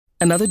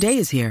Another day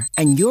is here,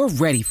 and you're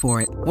ready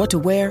for it. What to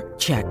wear?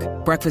 Check.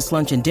 Breakfast,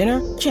 lunch, and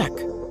dinner? Check.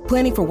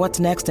 Planning for what's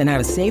next and how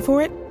to save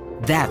for it?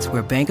 That's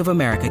where Bank of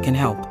America can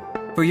help.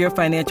 For your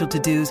financial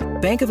to-dos,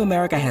 Bank of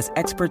America has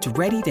experts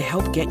ready to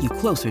help get you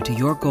closer to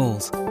your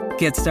goals.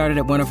 Get started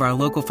at one of our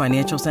local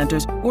financial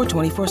centers or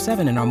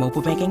 24/7 in our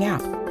mobile banking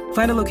app.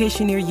 Find a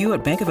location near you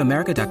at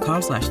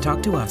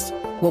bankofamerica.com/talktous.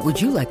 What would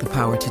you like the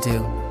power to do?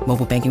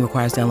 Mobile banking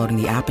requires downloading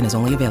the app and is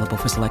only available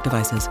for select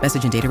devices.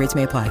 Message and data rates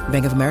may apply.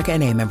 Bank of America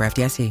N.A., member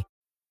FDIC.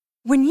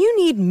 When you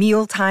need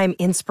mealtime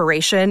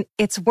inspiration,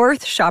 it's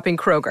worth shopping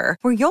Kroger,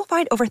 where you'll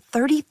find over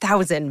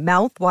 30,000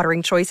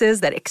 mouth-watering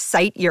choices that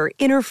excite your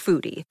inner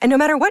foodie. And no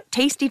matter what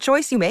tasty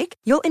choice you make,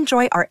 you'll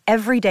enjoy our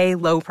everyday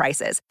low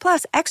prices,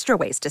 plus extra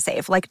ways to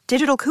save, like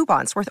digital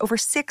coupons worth over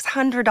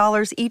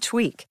 $600 each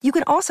week. You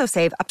can also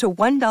save up to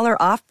 $1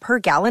 off per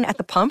gallon at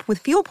the pump with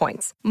fuel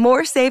points.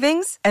 More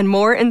savings and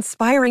more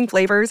inspiring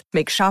flavors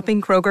make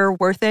shopping Kroger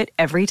worth it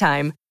every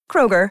time.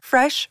 Kroger,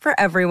 fresh for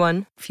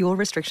everyone. Fuel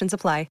restrictions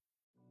apply.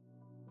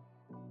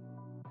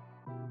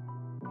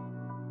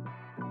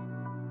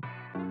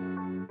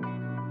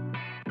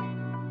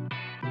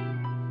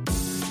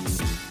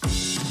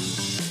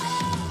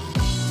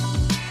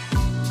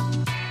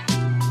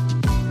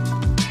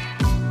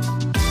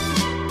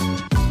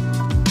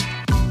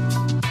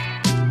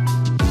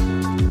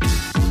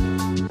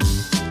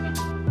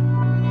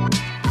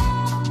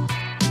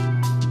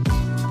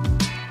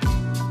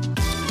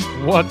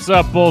 What's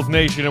up, Bulls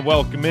Nation, and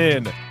welcome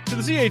in to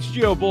the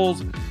CHGO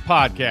Bulls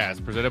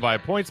podcast, presented by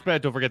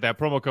PointsBet. Don't forget that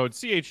promo code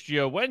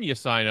CHGO when you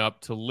sign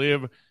up to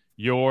live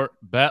your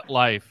bet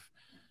life.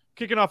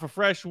 Kicking off a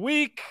fresh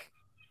week.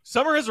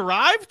 Summer has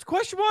arrived, ?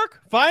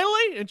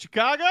 Finally, in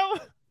Chicago.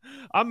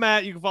 I'm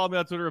Matt. You can follow me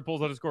on Twitter at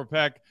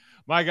Bulls_Peck.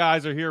 My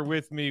guys are here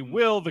with me.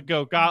 Will, the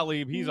GOAT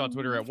Gottlieb. He's on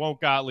Twitter at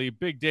Won't Gottlieb.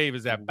 Big Dave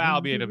is at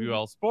Balby,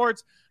 AWL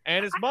Sports.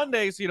 And it's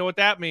Monday, so you know what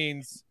that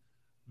means.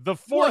 The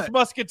fourth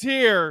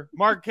Musketeer,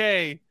 Mark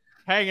K,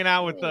 hanging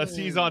out with us.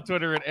 He's on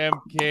Twitter at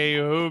MK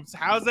Hoops.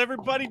 How's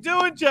everybody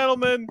doing,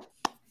 gentlemen?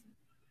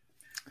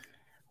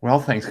 Well,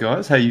 thanks,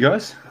 guys. How you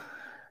guys?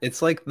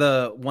 It's like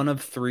the one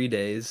of 3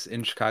 days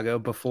in Chicago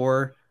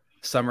before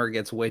summer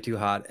gets way too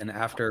hot and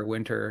after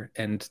winter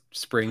and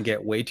spring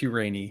get way too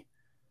rainy.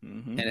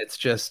 And it's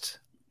just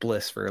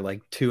bliss for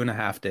like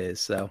 2.5 days.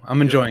 So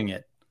I'm enjoying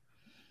it.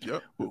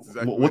 Yep.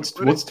 Exactly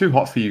What's too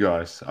hot for you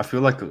guys? I feel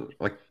like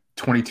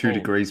 22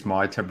 degrees,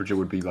 my temperature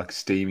would be like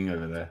steaming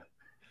over there.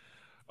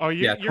 Oh,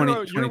 you're one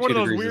of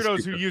those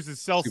weirdos who uses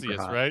Celsius,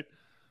 right?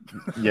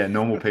 Yeah,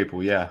 normal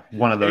people. Yeah,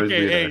 one of those.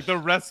 AKA weirdos. the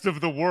rest of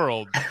the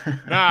world.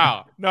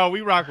 No,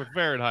 we rock with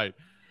Fahrenheit.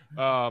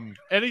 I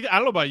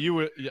don't know about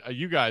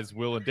you guys,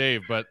 Will and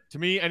Dave, but to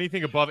me,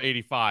 anything above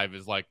 85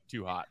 is like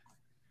too hot.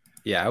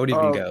 Yeah, I would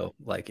even go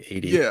like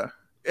 80. Yeah,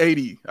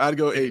 80. I'd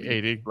go 80.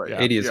 80. Right.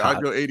 Yeah. 80 is hot.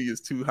 I'd go 80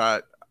 is too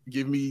hot.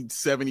 Give me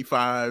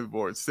 75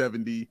 or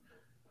 70.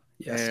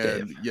 Yes,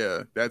 and Dave.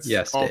 yeah, that's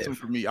Dave. awesome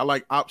for me. I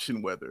like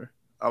option weather.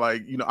 I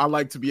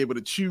like to be able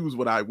to choose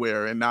what I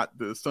wear and not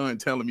the sun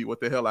telling me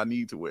what the hell I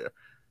need to wear.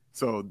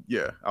 So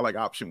yeah, I like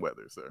option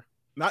weather, sir.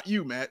 Not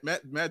you, Matt.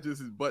 Matt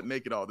just is butt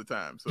naked all the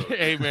time. So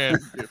hey, man,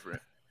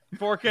 different.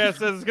 Forecast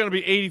says it's going to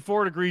be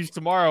 84 degrees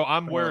tomorrow.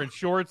 I'm wearing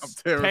shorts,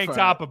 tank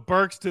top, of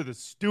Burks to the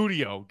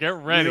studio. Get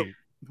ready.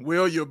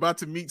 Will, you're about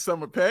to meet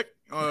Summer Peck.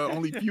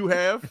 Only few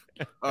have.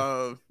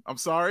 I'm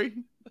sorry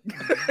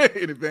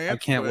in advance. I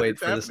can't wait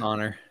for this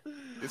honor.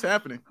 It's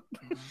happening.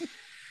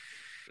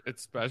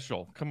 It's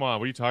special. Come on,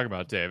 what are you talking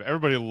about, Dave?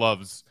 Everybody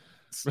loves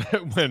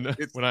when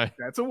I.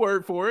 That's a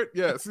word for it.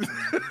 Yes.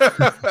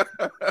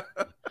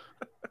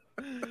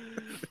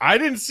 I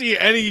didn't see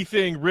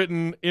anything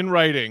written in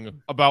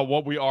writing about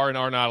what we are and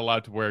are not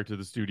allowed to wear to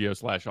the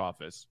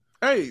studio/office.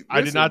 Hey, listen,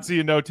 I did not see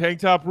a no tank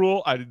top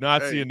rule. I did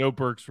not see a no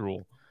Burks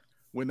rule.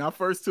 When I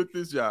first took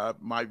this job,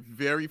 my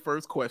very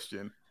first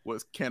question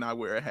was, "Can I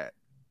wear a hat?"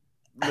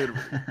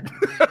 Literally.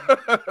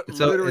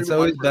 It's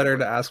always better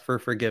to ask for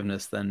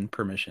forgiveness than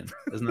permission.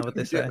 Isn't that what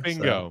they say?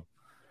 Bingo. So.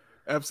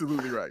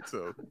 Absolutely right.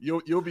 So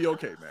you'll be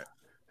okay,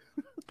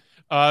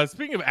 Matt.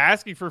 Speaking of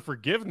asking for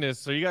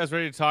forgiveness, are you guys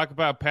ready to talk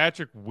about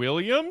Patrick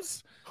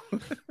Williams?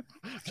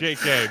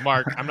 JK,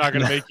 Mark, I'm not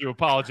going to make you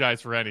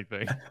apologize for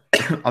anything.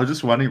 I was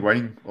just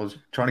waiting. I was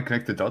trying to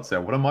connect the dots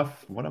there. What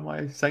am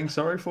I saying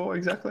sorry for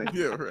exactly?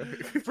 Yeah, right.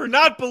 For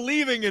not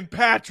believing in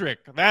Patrick.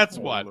 That's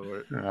what.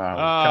 Lord.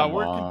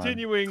 We're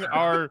continuing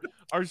our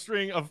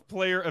string of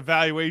player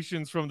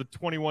evaluations from the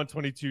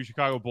 21-22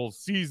 Chicago Bulls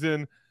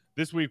season.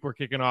 This week, we're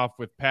kicking off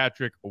with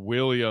Patrick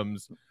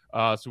Williams.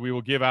 So we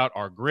will give out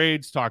our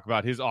grades, talk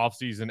about his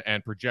offseason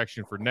and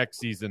projection for next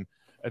season.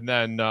 And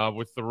then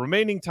with the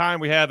remaining time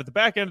we have at the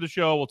back end of the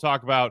show, we'll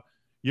talk about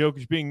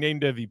Jokic being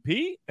named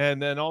MVP and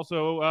then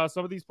also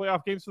some of these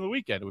playoff games from the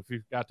weekend, if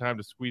we've got time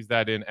to squeeze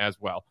that in as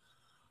well.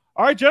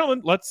 All right,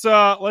 gentlemen, let's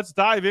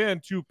dive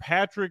into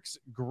Patrick's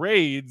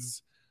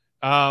grades.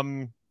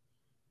 I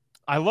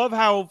love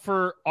how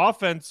for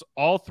offense,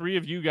 all three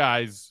of you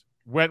guys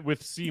went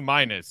with C-.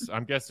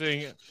 I'm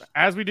guessing,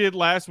 as we did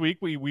last week,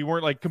 we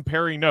weren't like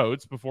comparing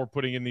notes before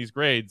putting in these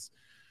grades.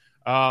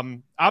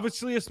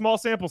 Obviously a small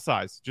sample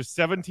size, just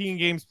 17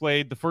 games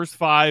played, the first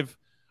 5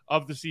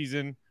 of the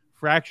season,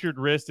 fractured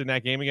wrist in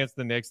that game against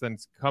the Knicks, then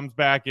comes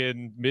back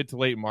in mid to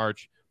late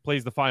March,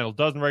 plays the final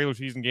dozen regular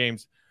season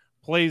games,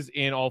 plays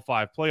in all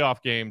 5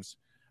 playoff games.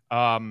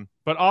 But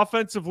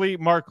offensively,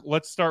 Mark,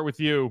 let's start with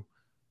you.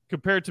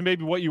 Compared to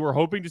maybe what you were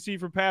hoping to see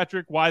from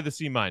Patrick, why the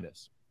C-?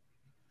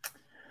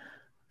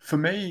 For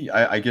me,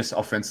 I guess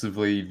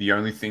offensively, the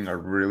only thing I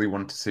really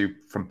wanted to see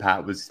from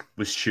Pat was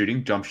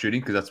shooting, jump shooting,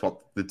 because that's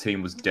what the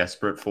team was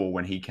desperate for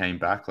when he came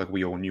back. Like,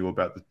 we all knew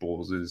about the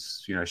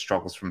Bulls'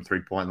 struggles from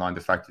 3-point line,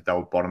 the fact that they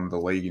were bottom of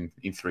the league in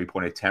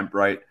 3-point attempt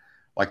rate.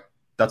 Like,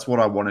 that's what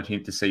I wanted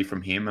him to see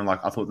from him. And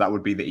like, I thought that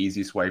would be the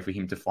easiest way for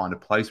him to find a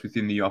place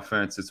within the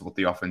offense. It's what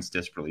the offense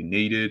desperately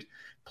needed.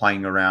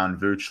 Playing around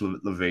Vooch,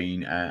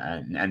 Levine,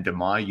 and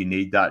DeMar, you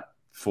need that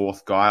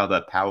fourth guy or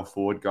that power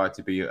forward guy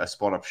to be a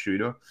spot-up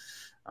shooter.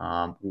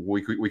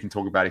 We can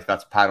talk about if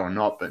that's Pat or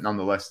not, but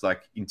nonetheless,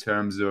 like, in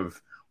terms of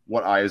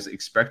what I was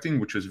expecting,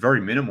 which was very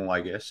minimal,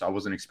 I guess. I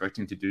wasn't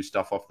expecting to do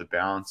stuff off the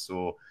bounce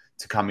or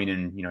to come in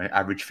and,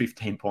 average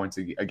 15 points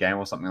a game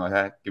or something like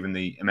that, given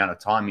the amount of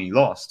time he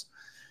lost.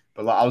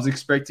 But like, I was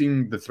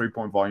expecting the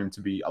 3-point volume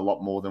to be a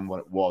lot more than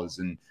what it was.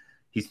 And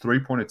his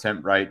 3-point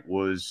attempt rate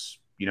was,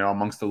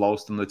 amongst the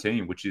lowest on the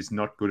team, which is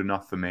not good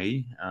enough for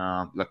me.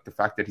 Like, the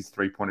fact that his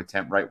 3-point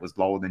attempt rate was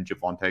lower than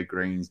Javonte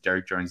Green's,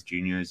 Derrick Jones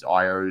Jr.'s,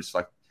 Io's,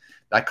 like,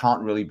 that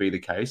can't really be the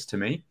case to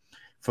me.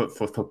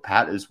 For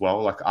Pat as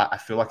well, like, I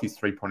feel like his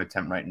 3-point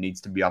attempt rate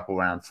needs to be up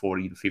around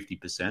 40 to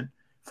 50%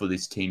 for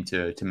this team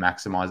to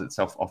maximize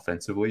itself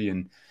offensively.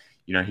 And,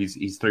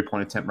 his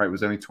 3-point attempt rate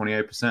was only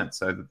 28%.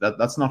 So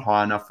that's not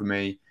high enough for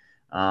me.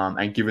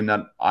 And given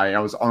that I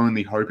was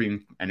only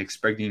hoping and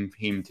expecting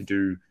him to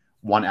do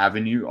one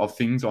avenue of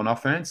things on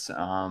offense,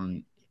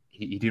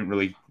 he didn't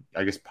really,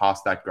 I guess,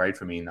 pass that grade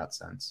for me in that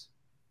sense.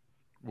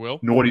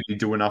 Nor did he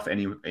do enough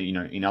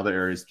in other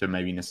areas to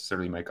maybe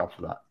necessarily make up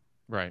for that.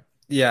 Right.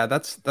 Yeah,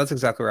 that's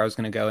exactly where I was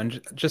going to go.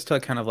 And just to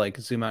kind of like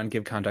zoom out and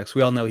give context,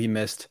 we all know he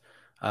missed,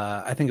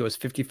 I think it was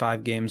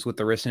 55 games with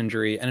the wrist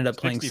injury, ended up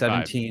playing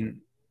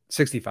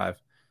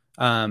 65.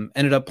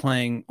 Ended up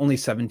playing only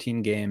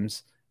 17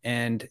 games,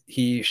 and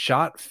he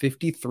shot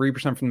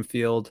 53% from the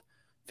field,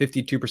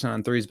 52%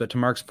 on threes. But to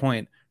Mark's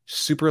point,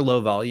 super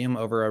low volume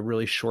over a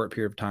really short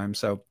period of time.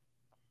 So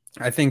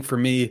I think for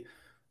me,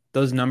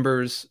 those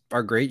numbers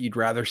are great. You'd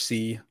rather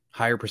see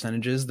higher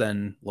percentages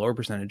than lower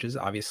percentages,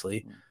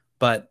 obviously.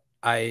 But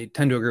I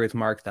tend to agree with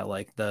Mark that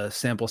like the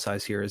sample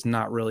size here is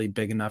not really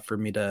big enough for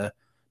me to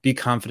be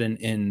confident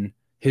in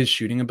his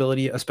shooting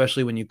ability,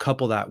 especially when you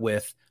couple that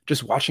with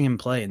just watching him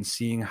play and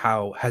seeing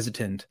how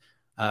hesitant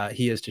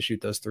he is to shoot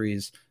those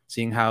threes,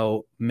 seeing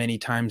how many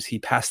times he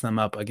passed them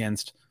up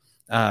against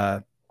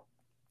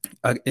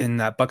in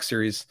that Buck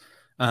series.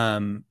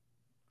 And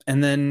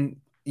then,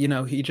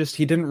 he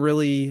didn't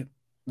really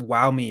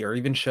wow me or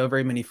even show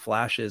very many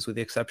flashes, with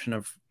the exception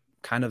of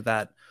kind of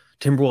that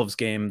Timberwolves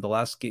game, the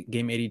last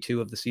game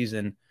 82 of the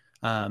season,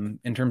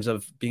 in terms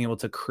of being able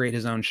to create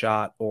his own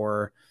shot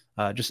or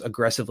just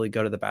aggressively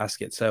go to the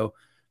basket. So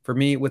for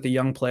me, with a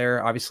young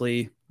player,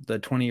 obviously the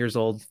 20 years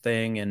old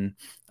thing,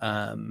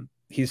 and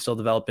he's still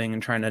developing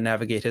and trying to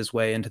navigate his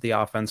way into the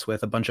offense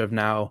with a bunch of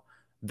now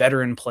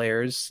veteran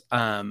players.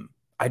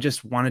 I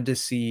just wanted to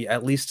see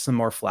at least some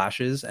more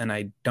flashes, and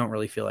I don't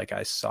really feel like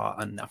I saw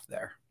enough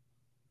there.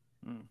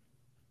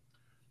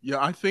 Yeah,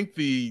 I think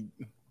the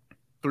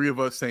three of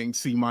us saying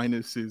C-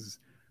 is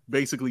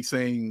basically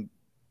saying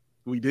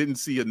we didn't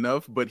see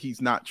enough, but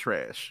he's not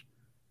trash.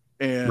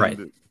 And right.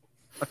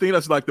 I think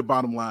that's like the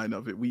bottom line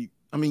of it. You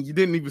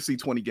didn't even see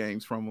 20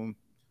 games from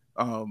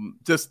him.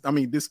 This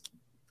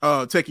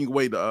taking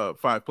away the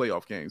 5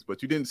 playoff games,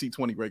 but you didn't see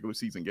 20 regular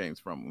season games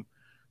from him.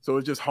 So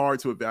it's just hard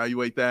to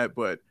evaluate that.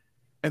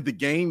 And the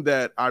game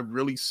that I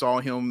really saw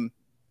him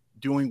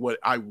doing what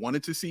I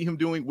wanted to see him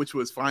doing, which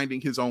was finding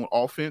his own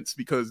offense,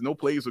 because no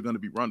plays were going to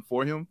be run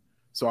for him.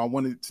 So I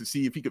wanted to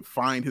see if he could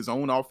find his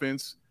own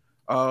offense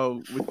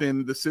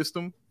within the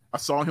system. I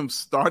saw him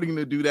starting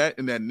to do that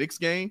in that Knicks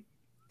game,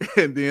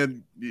 and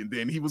then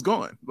he was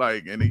gone,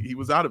 and he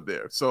was out of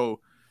there.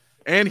 So,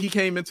 and he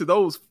came into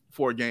those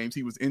 4 games.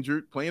 He was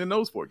injured playing in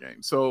those 4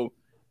 games. So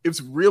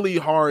it's really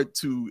hard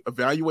to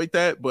evaluate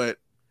that. But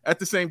at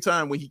the same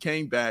time, when he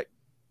came back,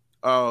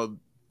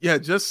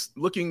 just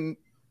looking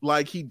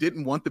like he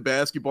didn't want the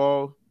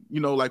basketball,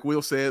 like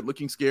Will said,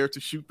 looking scared to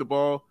shoot the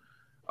ball.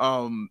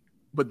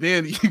 But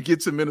then you get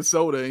to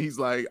Minnesota and he's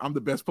like, I'm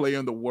the best player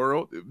in the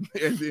world.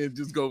 And it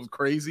just goes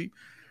crazy.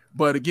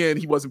 But again,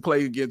 he wasn't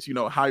playing against,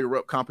 higher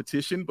up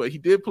competition, but he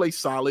did play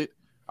solid,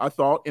 I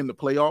thought, in the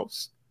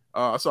playoffs.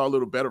 I saw a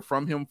little better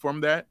from him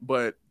from that,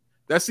 but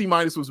that C-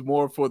 was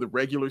more for the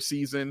regular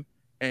season.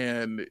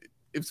 And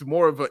it's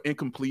more of an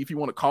incomplete. If you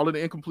want to call it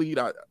an incomplete,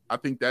 I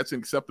think that's an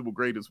acceptable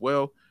grade as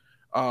well.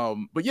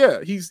 But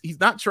yeah, he's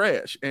not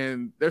trash,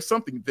 and there's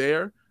something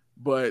there,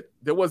 but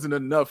there wasn't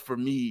enough for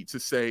me to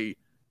say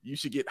you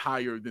should get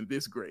higher than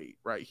this grade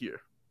right here.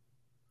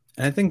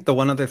 And I think the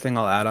one other thing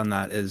I'll add on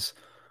that is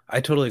I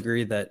totally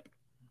agree that,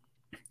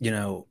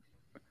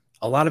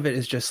 a lot of it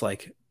is just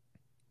like,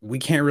 we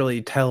can't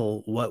really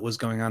tell what was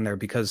going on there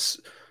because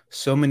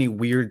so many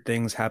weird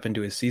things happened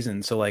to his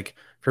season. So like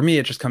for me,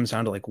 it just comes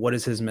down to like, what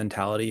is his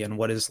mentality and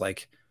what is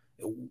like,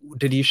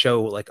 did he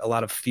show like a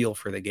lot of feel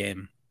for the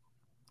game?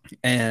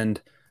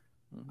 And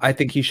I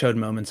think he showed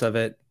moments of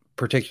it,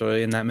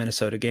 particularly in that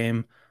Minnesota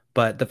game.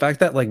 But the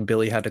fact that like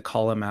Billy had to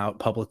call him out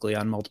publicly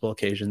on multiple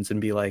occasions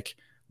and be like,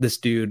 this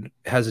dude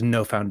has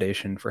no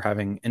foundation for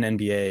having an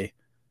NBA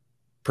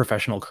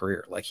professional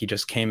career. Like he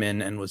just came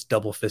in and was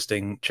double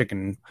fisting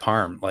chicken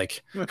parm.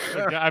 Like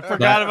I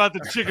forgot about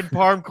the chicken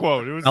parm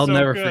quote. It was I'll so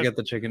never good. forget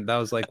the chicken. That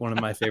was like one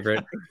of my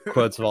favorite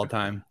quotes of all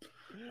time.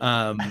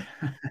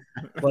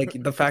 Like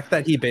the fact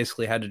that he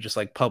basically had to just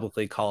like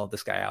publicly call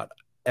this guy out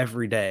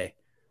every day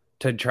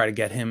to try to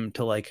get him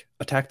to like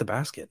attack the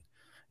basket.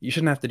 You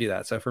shouldn't have to do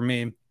that. So for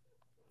me,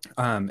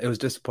 it was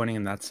disappointing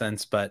in that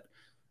sense, but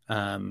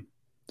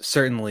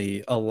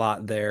certainly a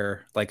lot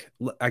there. Like,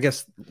 I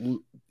guess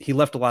he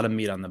left a lot of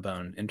meat on the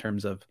bone in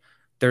terms of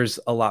there's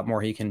a lot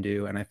more he can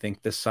do. And I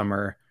think this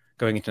summer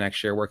going into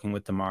next year, working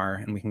with DeMar,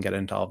 and we can get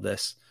into all of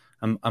this,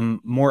 I'm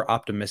more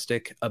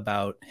optimistic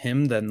about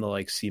him than the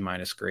like C-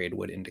 grade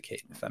would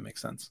indicate, if that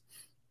makes sense.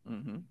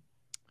 Mm-hmm.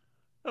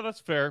 No,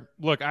 that's fair.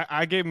 Look,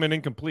 I gave him an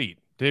incomplete.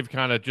 Dave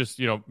kind of just,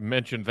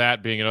 mentioned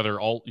that being another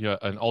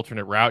an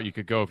alternate route you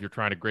could go if you're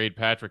trying to grade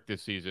Patrick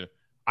this season.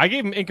 I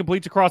gave him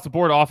incompletes across the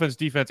board, offense,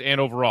 defense,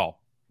 and overall.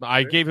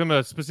 I gave him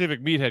a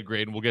specific meathead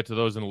grade, and we'll get to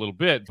those in a little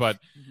bit. But,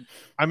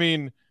 I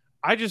mean,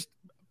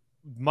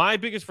 my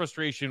biggest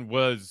frustration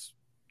was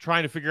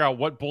trying to figure out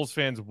what Bulls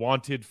fans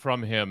wanted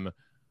from him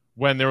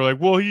when they were like,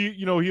 well,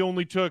 he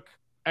only took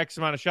X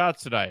amount of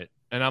shots tonight.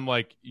 And I'm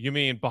like, you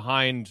mean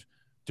behind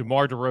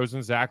DeMar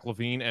DeRozan, Zach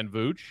LaVine, and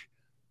Vooch?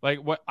 Like,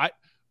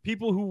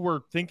 people who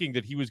were thinking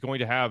that he was going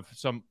to have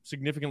some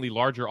significantly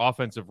larger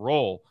offensive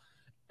role.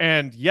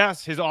 And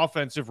yes, his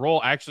offensive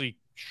role actually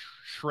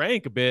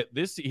shrank a bit.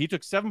 He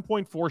took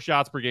 7.4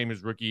 shots per game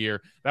his rookie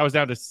year. That was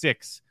down to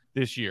 6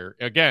 this year.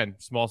 Again,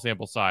 small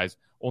sample size,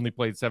 only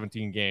played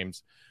 17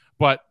 games.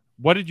 But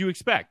what did you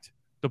expect?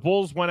 The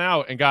Bulls went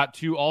out and got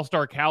 2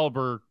 all-star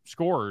caliber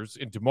scorers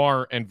in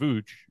DeMar and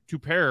Vooch to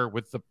pair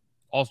with the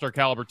all-star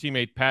caliber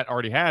teammate Pat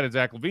already had in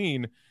Zach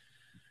LaVine.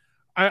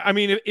 I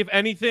mean, if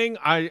anything,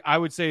 I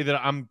would say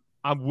that I'm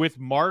with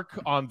Mark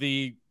on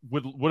the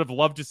would have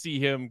loved to see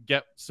him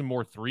get some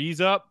more threes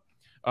up,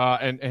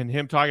 and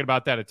him talking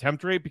about that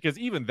attempt rate, because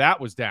even that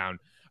was down.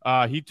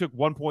 He took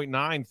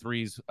 1.9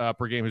 threes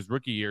per game his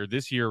rookie year.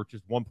 This year, which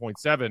is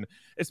 1.7,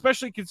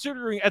 especially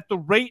considering at the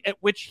rate at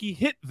which he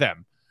hit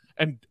them.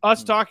 And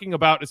us talking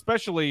about,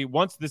 especially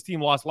once this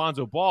team lost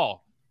Lonzo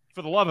Ball,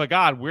 for the love of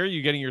God, where are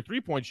you getting your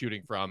three-point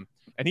shooting from?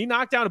 And he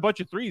knocked down a bunch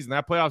of threes in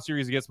that playoff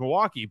series against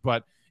Milwaukee,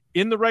 but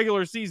in the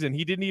regular season,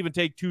 he didn't even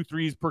take 2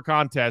 threes per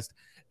contest,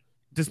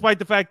 despite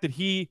the fact that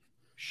he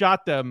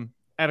shot them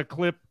at a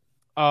clip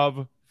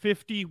of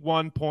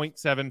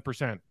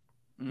 51.7%.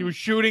 He was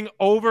shooting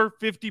over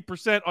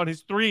 50% on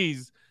his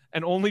threes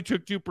and only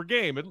took 2 per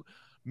game. And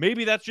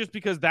maybe that's just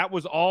because that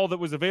was all that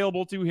was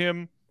available to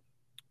him,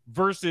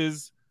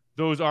 versus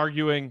those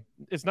arguing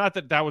it's not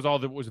that was all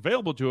that was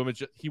available to him. It's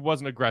just he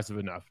wasn't aggressive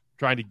enough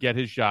trying to get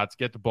his shots,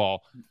 get the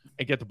ball,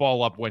 and get the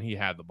ball up when he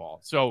had the ball.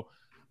 So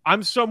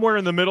I'm somewhere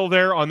in the middle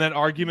there on that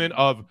argument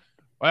of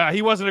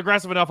he wasn't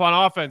aggressive enough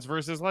on offense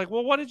versus like,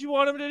 well, what did you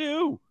want him to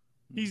do?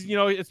 He's,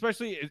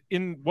 especially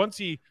once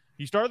he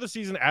started the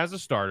season as a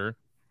starter,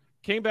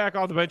 came back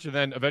off the bench, and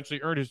then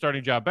eventually earned his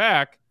starting job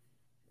back.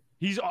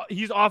 He's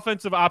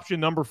offensive option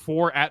number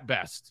 4 at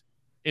best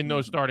in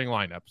those starting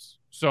lineups.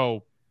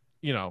 So,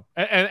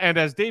 and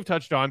as Dave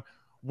touched on,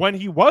 when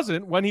he was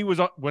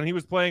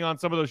playing on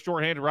some of those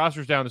shorthanded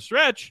rosters down the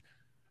stretch,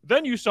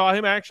 then you saw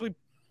him actually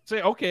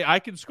say, okay, I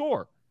can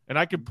score and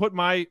I can put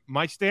my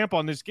stamp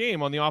on this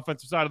game on the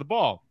offensive side of the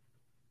ball.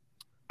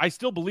 I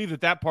still believe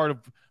that part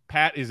of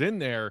Pat is in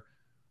there,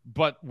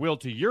 but Will,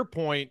 to your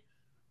point,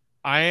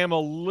 I am a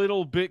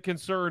little bit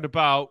concerned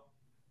about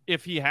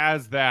if he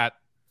has that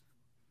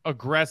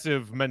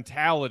aggressive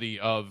mentality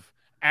of,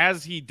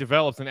 as he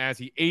develops and as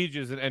he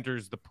ages and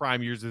enters the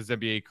prime years of his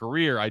NBA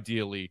career,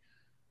 ideally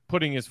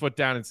putting his foot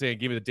down and saying,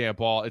 give me the damn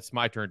ball, it's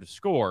my turn to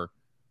score.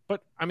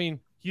 But I mean,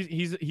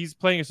 he's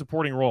playing a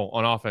supporting role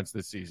on offense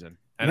this season,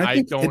 and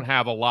I don't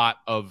have a lot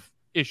of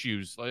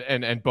issues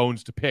and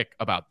bones to pick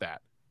about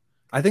that.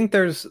 I think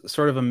there's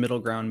sort of a middle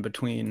ground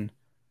between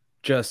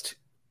just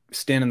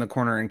stand in the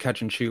corner and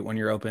catch and shoot when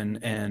you're open,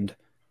 and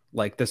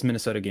like this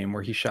Minnesota game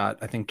where he shot,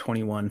 I think,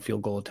 21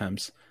 field goal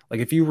attempts. Like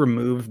if you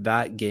remove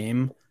that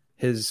game,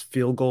 his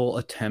field goal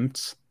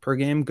attempts per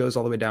game goes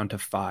all the way down to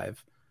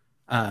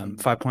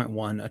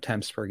 5.1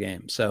 attempts per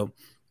game. So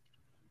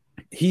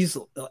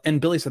and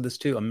Billy said this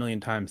too a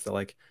million times, that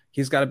like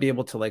he's got to be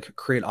able to like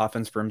create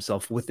offense for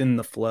himself within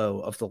the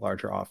flow of the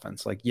larger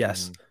offense. Like,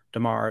 yes,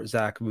 DeMar,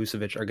 Zach,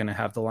 Vucevic are going to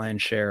have the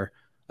lion's share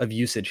of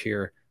usage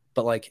here,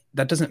 but like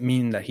that doesn't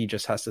mean that he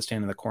just has to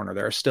stand in the corner.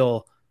 There are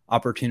still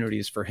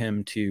opportunities for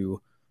him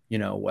to,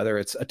 whether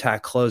it's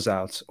attack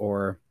closeouts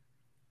or,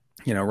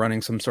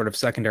 running some sort of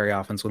secondary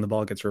offense when the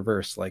ball gets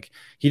reversed. Like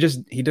he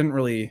didn't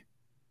really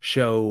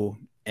show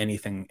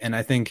anything. And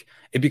I think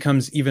it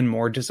becomes even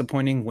more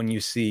disappointing when you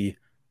see,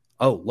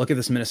 oh, look at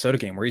this Minnesota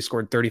game where he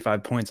scored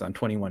 35 points on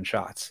 21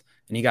 shots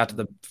and he got to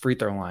the free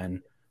throw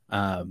line,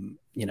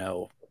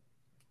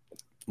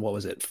 what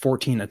was it,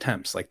 14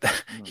 attempts like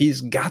that.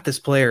 He's got this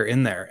player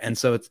in there. And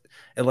so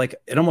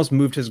it almost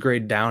moved his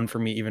grade down for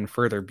me even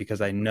further because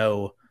I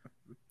know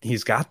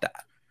he's got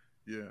that.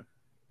 Yeah.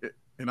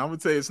 And I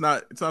would say it's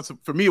not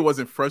for me. It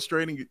wasn't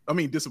frustrating. I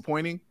mean,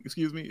 disappointing,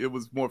 excuse me. It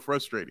was more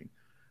frustrating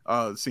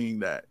seeing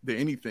that than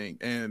anything.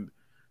 And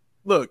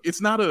look,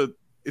 it's not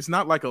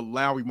like a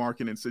Lowry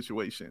Markkanen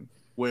situation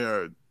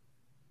where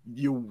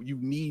you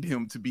need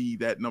him to be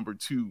that number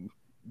 2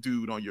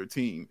 dude on your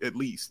team, at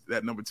least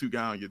that number 2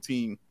 guy on your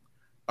team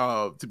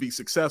to be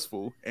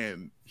successful,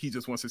 and he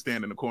just wants to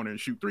stand in the corner and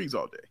shoot threes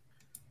all day.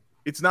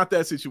 It's not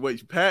that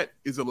situation. Pat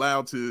is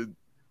allowed to,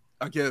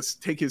 I guess,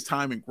 take his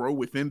time and grow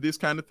within this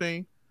kind of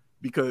thing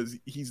because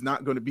he's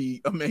not going to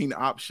be a main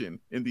option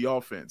in the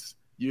offense.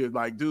 You're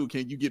like, dude,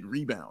 can you get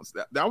rebounds?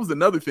 That was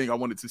another thing I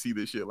wanted to see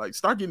this year. Like,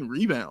 start getting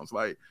rebounds.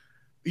 Like,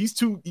 he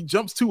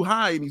jumps too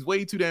high and he's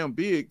way too damn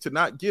big to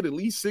not get at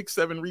least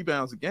 6-7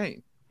 rebounds a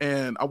game.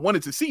 And I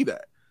wanted to see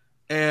that.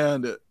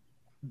 And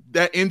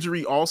that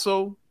injury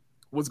also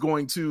was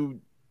going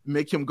to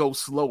make him go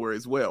slower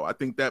as well. I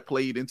think that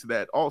played into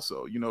that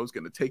also. It's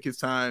going to take his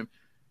time.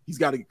 He's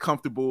got to get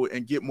comfortable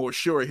and get more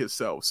sure of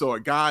himself. So a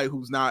guy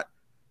who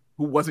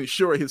wasn't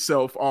sure of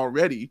himself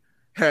already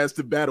has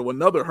to battle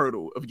another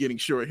hurdle of getting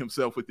sure of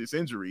himself with this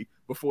injury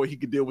before he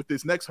could deal with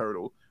this next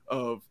hurdle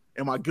of,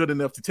 am I good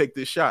enough to take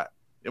this shot?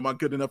 Am I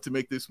good enough to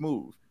make this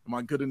move? Am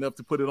I good enough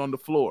to put it on the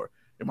floor?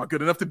 Am I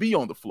good enough to be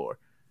on the floor?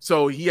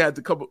 So he had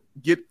to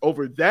get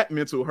over that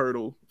mental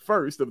hurdle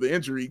first of the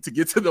injury to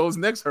get to those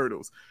next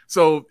hurdles.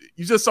 So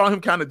you just saw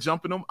him kind of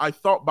jumping them. I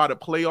thought by the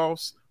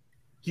playoffs,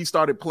 he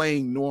started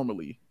playing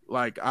normally.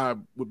 Like, I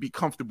would be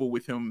comfortable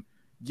with him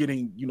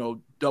getting,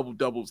 double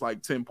doubles,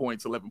 like 10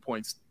 points, 11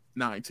 points,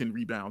 9, 10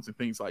 rebounds and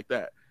things like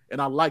that.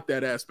 And I like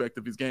that aspect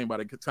of his game by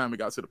the time it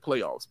got to the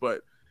playoffs.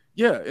 But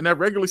yeah, in that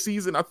regular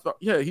season, I thought,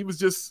 yeah, he was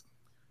just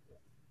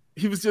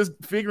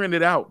figuring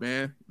it out,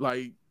 man.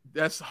 Like,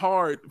 that's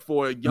hard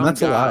for a young guy.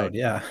 That's allowed,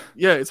 yeah.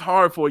 Yeah, it's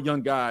hard for a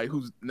young guy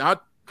who's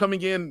not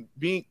coming in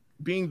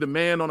being the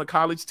man on a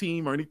college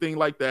team or anything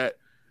like that,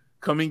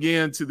 coming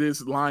into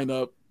this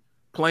lineup,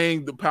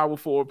 playing the power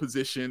forward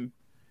position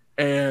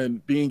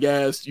and being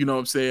asked,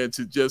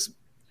 to just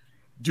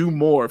do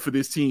more for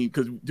this team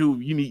because,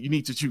 dude, you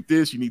need to shoot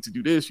this, you need to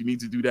do this, you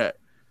need to do that.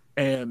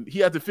 And he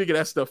had to figure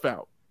that stuff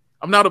out.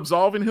 I'm not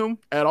absolving him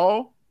at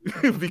all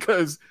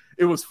because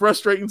it was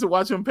frustrating to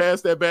watch him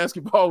pass that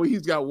basketball where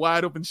he's got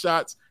wide open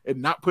shots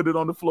and not put it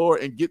on the floor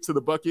and get to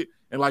the bucket.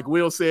 And like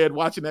Will said,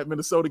 watching that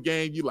Minnesota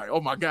game, you're like,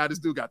 oh my God, this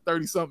dude got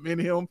 30-something in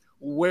him.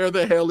 Where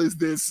the hell is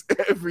this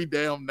every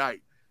damn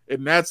night?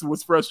 And that's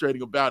what's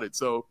frustrating about it.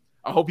 So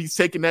I hope he's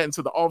taking that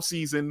into the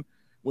offseason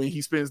when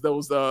he spends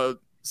those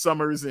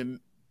summers and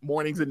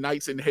mornings and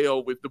nights in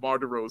hell with DeMar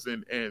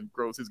DeRozan and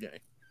grows his game.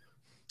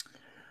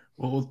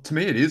 Well, to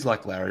me, it is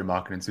like Larry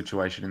Markkanen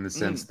situation in the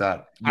sense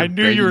that I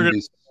knew you were going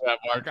to say that,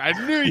 Mark. I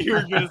knew you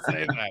were going to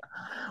say that.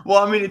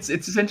 Well, I mean, it's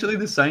essentially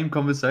the same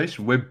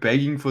conversation. We're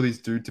begging for this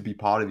dude to be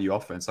part of the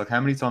offense. Like,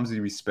 how many times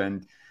did we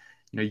spend,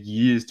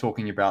 years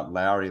talking about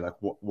Lowry? Like,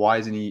 why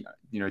isn't he,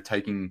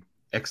 taking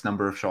X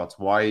number of shots?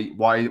 Why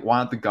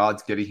aren't the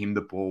guards getting him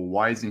the ball?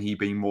 Why isn't he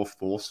being more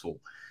forceful?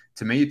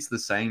 To me, it's the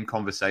same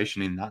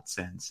conversation in that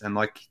sense. And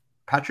like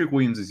Patrick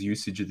Williams'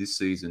 usage of this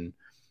season,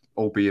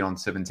 albeit on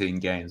 17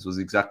 games, was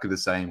exactly the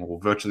same or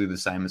virtually the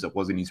same as it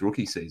was in his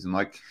rookie season.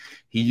 Like,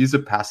 he is a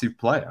passive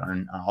player,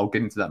 and I'll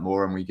get into that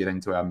more when we get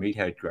into our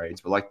meathead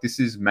grades. But like, this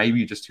is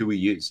maybe just who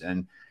he is,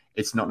 and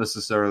it's not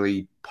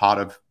necessarily part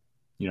of,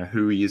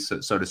 who he is,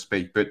 so to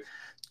speak. But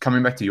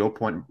coming back to your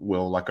point,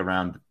 Will, like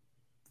around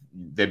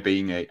there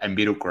being a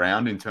middle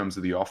ground in terms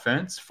of the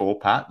offense for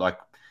Pat, like,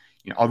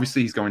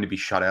 obviously he's going to be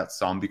shut out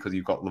some because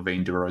you've got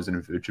Levine, DeRozan,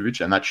 and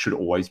Vucevic, and that should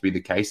always be the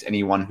case.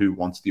 Anyone who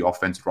wants the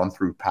offense run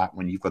through Pat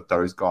when you've got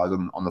those guys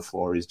on the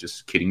floor is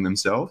just kidding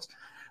themselves.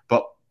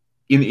 But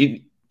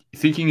in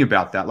thinking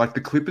about that, like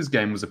the Clippers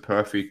game was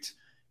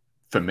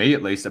for me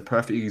at least, a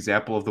perfect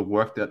example of the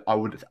work that I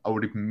would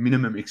at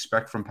minimum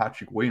expect from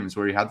Patrick Williams,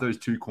 where he had those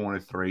 2 corner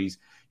threes,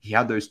 he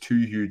had those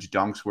 2 huge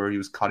dunks where he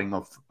was cutting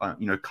off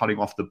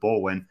the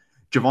ball. And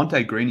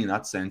Javonte Green, in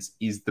that sense,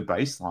 is the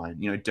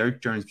baseline.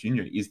 Derek Jones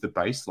Jr. is the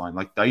baseline.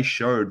 Like, they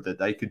showed that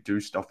they could do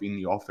stuff in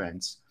the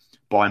offense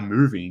by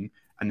moving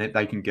and that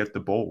they can get the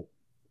ball.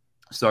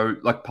 So,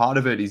 like, part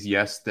of it is,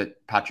 yes,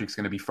 that Patrick's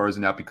going to be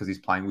frozen out because he's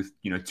playing with,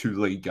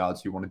 2 lead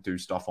guards who want to do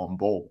stuff on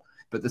ball.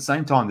 But at the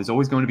same time, there's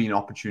always going to be an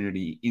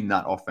opportunity in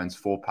that offense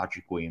for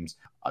Patrick Williams.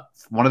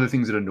 One of the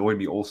things that annoyed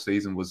me all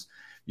season was,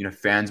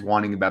 fans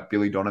whining about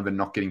Billy Donovan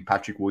not getting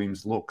Patrick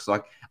Williams looks.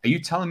 Like, are you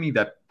telling me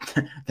that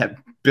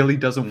Billy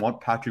doesn't want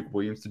Patrick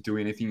Williams to do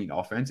anything in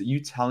offense? Are you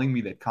telling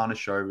me that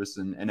Karnisovas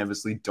and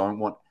obviously don't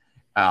want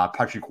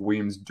Patrick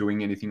Williams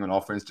doing anything on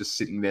offense, just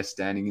sitting there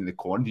standing in the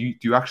corner? Do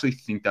you actually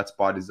think that's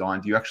by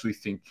design? Do you actually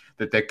think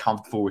that they're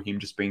comfortable with him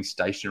just being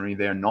stationary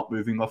there and not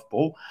moving off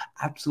ball?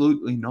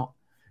 Absolutely not.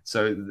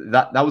 So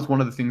that was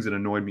one of the things that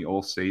annoyed me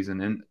all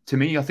season. And to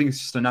me, I think it's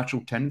just a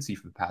natural tendency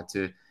for Pat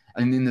to,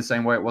 and in the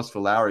same way it was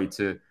for Lowry,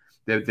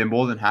 they're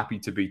more than happy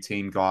to be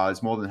team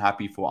guys, more than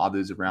happy for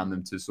others around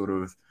them to sort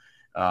of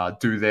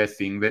do their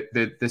thing.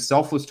 They're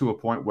selfless to a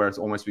point where it's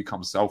almost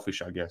become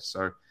selfish, I guess.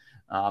 So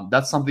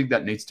that's something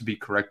that needs to be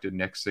corrected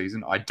next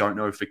season. I don't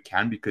know if it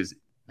can, because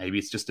maybe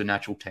it's just a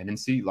natural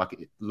tendency.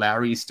 Like,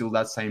 Lowry is still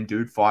that same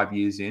dude 5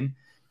 years in.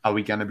 Are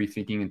we going to be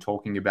thinking and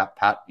talking about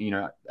Pat,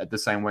 at the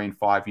same way in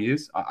 5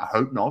 years? I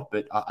hope not,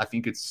 but I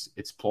think it's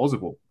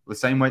plausible. The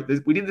same way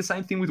we did the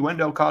same thing with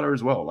Wendell Carter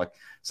as well. Like,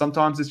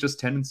 sometimes it's just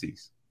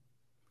tendencies.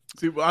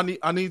 See, well,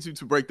 I need you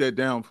to break that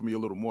down for me a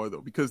little more,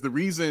 though, because the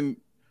reason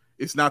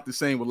it's not the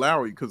same with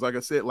Lowry, because like I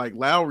said, like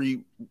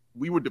Lowry,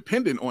 we were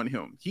dependent on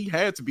him. He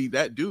had to be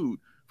that dude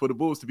for the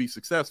Bulls to be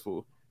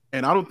successful.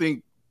 And I don't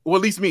think, well,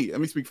 at least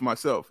let me speak for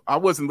myself. I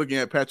wasn't looking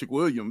at Patrick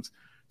Williams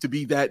to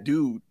be that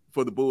dude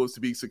for the Bulls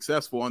to be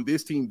successful on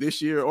this team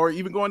this year, or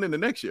even going into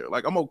next year.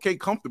 Like, I'm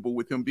comfortable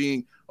with him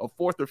being a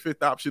fourth or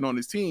fifth option on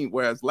his team.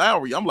 Whereas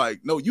Lowry, I'm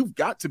like, no, you've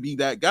got to be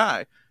that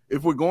guy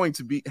if we're going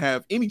to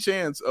have any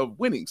chance of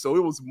winning. So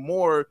it was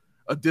more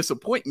a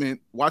disappointment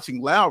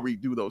watching Lowry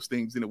do those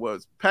things than it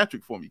was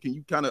Patrick for me. Can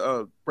you kind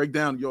of break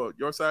down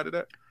your side of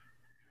that?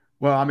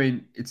 Well, I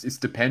mean, it's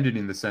dependent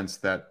in the sense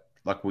that,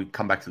 like, we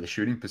come back to the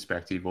shooting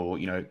perspective, or,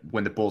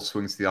 when the ball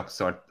swings to the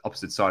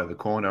opposite side of the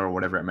corner or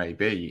whatever it may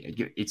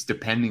be, it's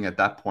depending at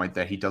that point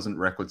that he doesn't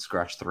record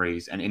scratch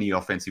threes, and any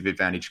offensive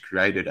advantage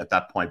created at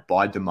that point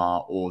by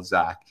DeMar or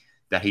Zach,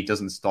 that he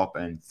doesn't stop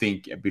and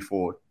think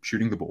before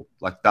shooting the ball.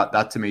 Like,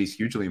 that to me is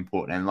hugely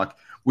important. And like,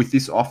 with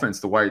this offense,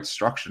 the way it's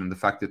structured and the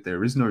fact that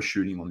there is no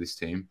shooting on this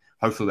team,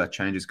 hopefully that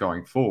changes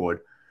going forward.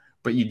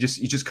 But you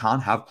just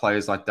can't have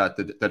players like that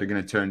are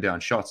going to turn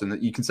down shots.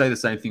 And you can say the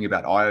same thing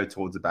about Io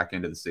towards the back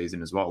end of the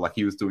season as well. Like,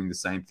 he was doing the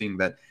same thing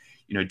that,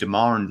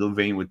 DeMar and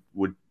Levine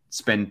would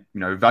spend,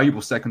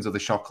 valuable seconds of the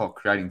shot clock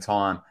creating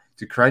time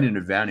to create an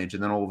advantage.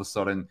 And then all of a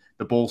sudden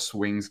the ball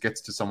swings, gets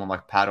to someone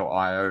like Pat or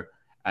Io,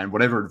 and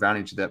whatever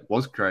advantage that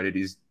was created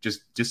is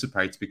just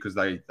dissipates because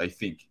they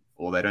think,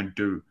 or they don't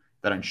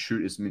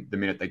shoot the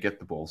minute they get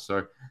the ball.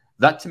 So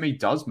that to me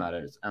does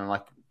matter. And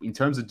like, in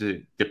terms of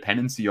the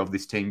dependency of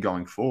this team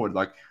going forward,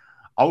 like,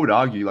 I would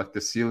argue like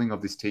the ceiling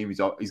of this team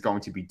is going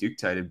to be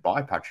dictated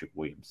by Patrick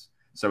Williams.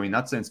 So in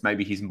that sense,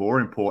 maybe he's more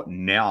important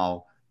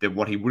now than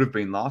what he would have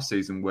been last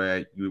season,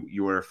 where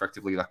you were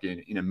effectively like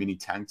in a mini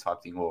tank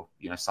type thing, or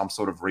some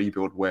sort of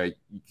rebuild where you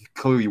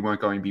clearly weren't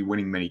going to be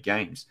winning many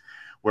games.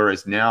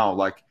 Whereas now,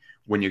 like,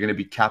 when you're going to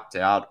be capped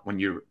out, when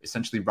you're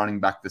essentially running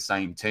back the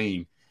same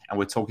team, and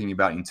we're talking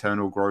about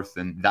internal growth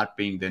and that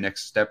being the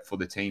next step for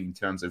the team in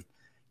terms of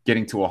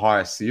getting to a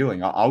higher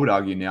ceiling, I would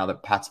argue now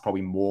that Pat's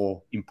probably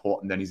more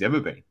important than he's ever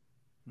been.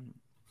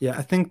 Yeah,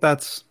 I think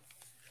that's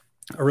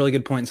a really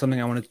good point. Something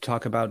I wanted to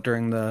talk about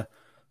during the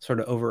sort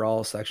of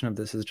overall section of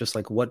this is just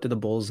like, what do the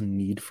Bulls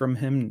need from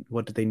him?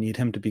 What do they need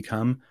him to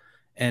become?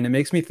 And it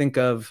makes me think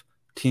of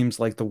teams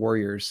like the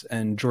Warriors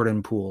and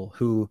Jordan Poole,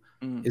 who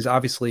is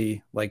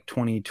obviously like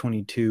 20,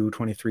 22,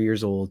 23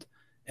 years old.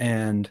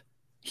 And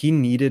he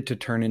needed to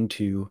turn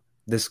into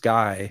this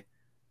guy,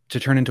 to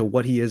turn into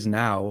what he is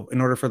now,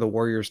 in order for the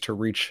Warriors to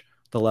reach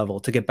the level,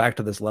 to get back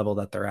to this level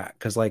that they're at.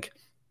 Because like,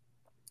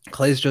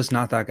 Klay's just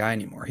not that guy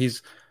anymore.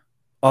 He's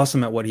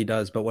awesome at what he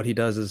does, but what he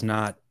does is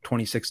not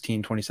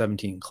 2016,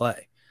 2017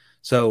 Klay.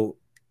 So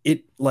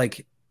it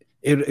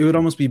would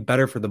almost be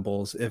better for the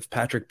Bulls if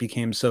Patrick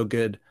became so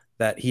good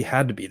that he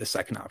had to be the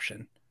second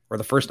option or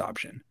the first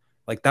option.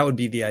 Like, that would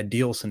be the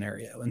ideal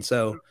scenario. And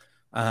so,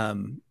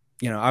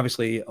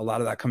 obviously a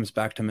lot of that comes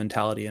back to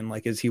mentality and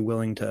like, is he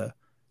willing to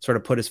sort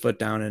of put his foot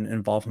down and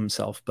involve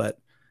himself? But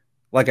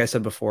like I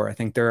said before, I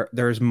think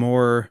there's a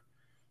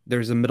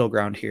middle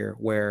ground here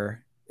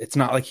where it's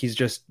not like he's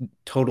just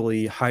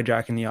totally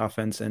hijacking the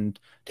offense and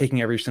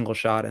taking every single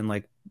shot and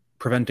like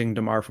preventing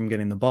DeMar from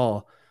getting the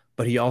ball,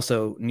 but he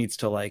also needs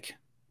to like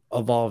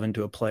evolve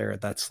into a player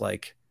that's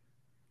like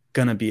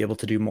gonna be able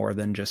to do more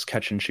than just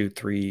catch and shoot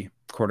 3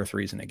 quarter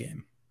threes in a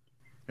game.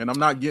 And I'm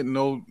not getting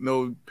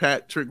no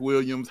Patrick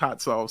Williams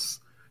hot sauce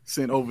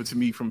sent over to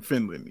me from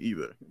Finland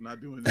either. I'm not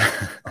doing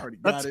that.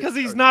 That's because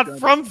he's not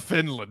from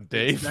Finland,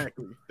 Dave.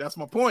 Exactly. That's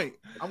my point.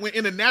 I went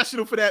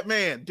international for that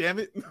man. Damn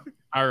it.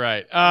 All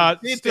right.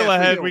 Still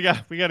ahead. We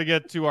got to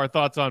get to our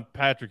thoughts on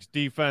Patrick's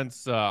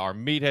defense, our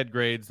meathead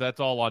grades.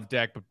 That's all on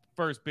deck. But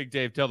first, Big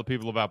Dave, tell the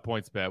people about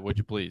PointsBet, would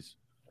you please?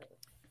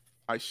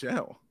 I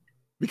shall.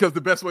 Because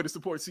the best way to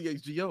support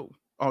CHGO,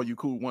 all you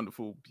cool,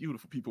 wonderful,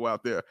 beautiful people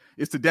out there,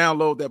 is to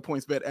download that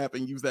PointsBet app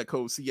and use that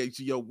code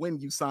CHGO when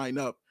you sign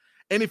up.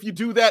 And if you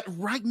do that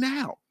right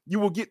now, you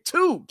will get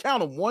 2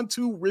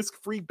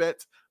 risk-free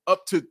bets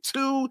up to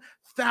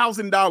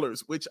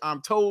 $2,000, which I'm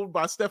told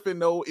by Stefan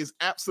No is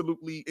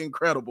absolutely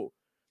incredible.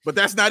 But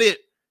that's not it.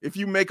 If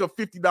you make a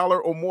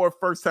 $50 or more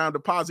first-time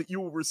deposit, you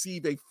will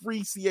receive a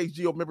free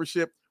CHGO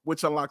membership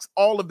which unlocks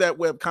all of that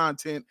web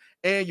content,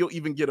 and you'll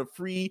even get a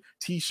free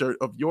t-shirt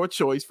of your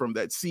choice from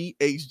that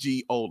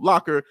CHGO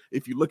locker.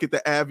 If you look at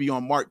the Avi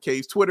on Mark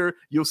K's Twitter,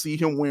 you'll see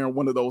him wearing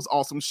one of those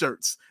awesome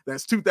shirts.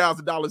 That's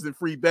 $2,000 in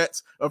free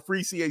bets, a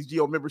free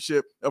CHGO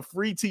membership, a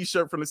free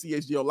t-shirt from the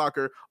CHGO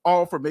locker,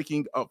 all for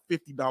making a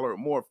 $50 or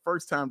more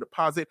first-time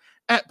deposit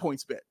at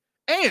PointsBet.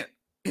 And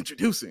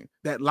introducing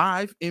that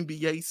live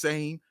NBA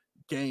same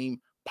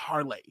game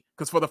parlay,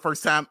 because for the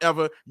first time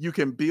ever, you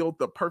can build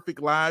the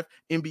perfect live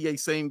NBA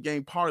same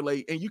game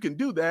parlay, and you can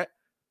do that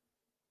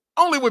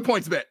only with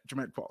PointsBet.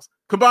 Dramatic pause.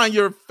 Combine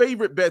your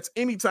favorite bets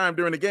anytime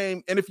during the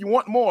game, and if you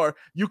want more,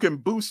 you can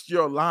boost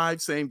your live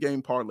same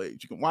game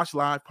parlays. You can watch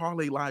live,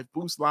 parlay live,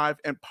 boost live,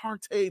 and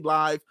partay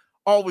live,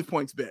 all with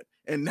PointsBet.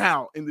 And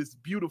now, in this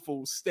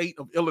beautiful state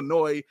of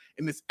Illinois,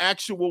 in this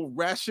actual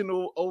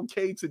rational,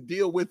 okay to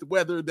deal with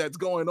weather that's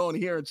going on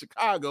here in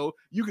Chicago,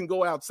 you can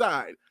go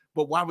outside.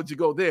 But why would you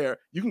go there?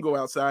 You can go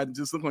outside and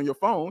just look on your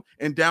phone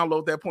and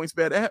download that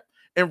PointsBet app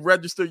and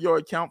register your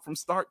account from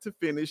start to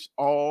finish,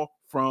 all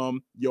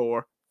from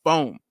your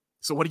phone.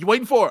 So what are you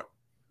waiting for?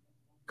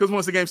 Because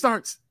once the game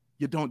starts,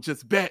 you don't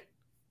just bet.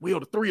 Wheel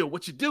to thrill,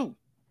 what you do?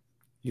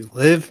 You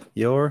live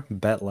your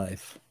bet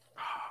life.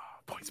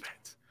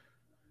 PointsBet.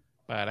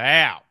 But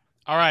out.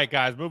 All right,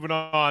 guys, moving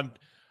on.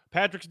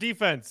 Patrick's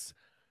defense.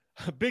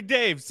 Big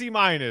Dave, C-.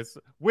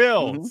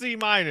 Will, C-.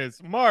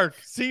 Mark,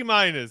 C-.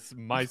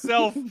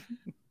 Myself,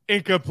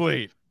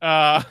 incomplete.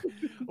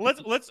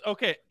 Let's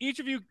okay. Each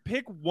of you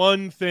pick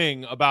one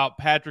thing about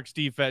Patrick's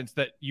defense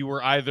that you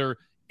were either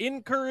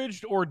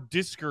encouraged or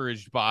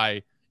discouraged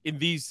by in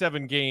these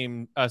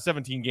 17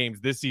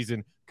 games this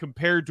season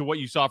compared to what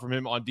you saw from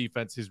him on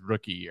defense his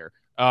rookie year.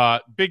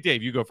 Big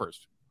Dave, you go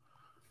first.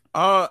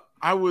 I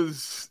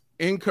was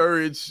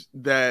encouraged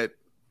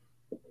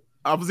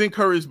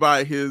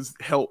by his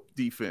help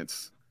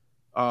defense,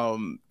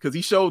 because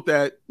he showed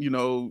that,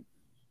 in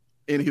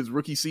his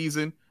rookie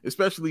season,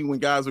 especially when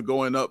guys are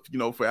going up,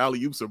 for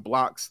alley-oops or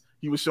blocks,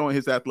 he was showing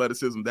his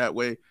athleticism that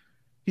way.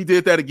 He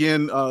did that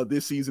again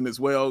this season as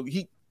well.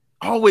 He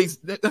always,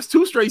 that's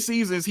 2 straight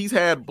seasons he's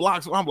had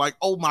blocks where I'm like,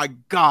 oh my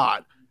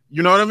God,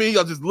 you know what I mean?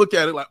 I'll just look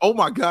at it like, oh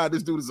my God,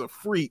 this dude is a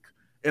freak.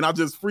 And I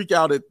just freak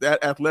out at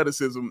that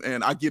athleticism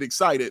and I get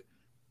excited,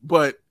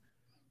 but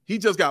he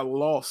just got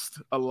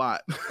lost a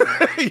lot.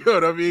 You know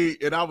what I mean?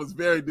 And I was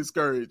very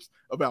discouraged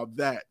about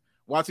that,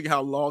 watching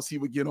how lost he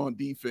would get on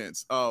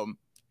defense.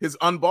 His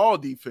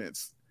unball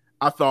defense,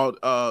 I thought,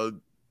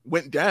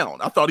 went down.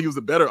 I thought he was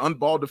a better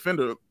unball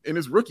defender in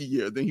his rookie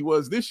year than he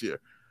was this year.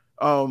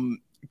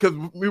 Because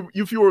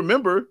if you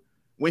remember,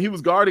 when he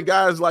was guarding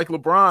guys like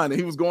LeBron and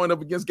he was going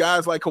up against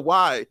guys like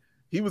Kawhi,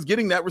 he was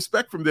getting that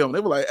respect from them. They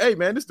were like, hey,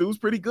 man, this dude's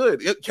pretty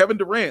good. Kevin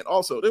Durant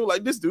also. They were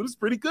like, this dude is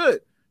pretty good.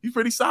 He's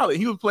pretty solid.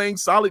 He was playing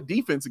solid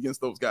defense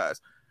against those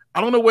guys.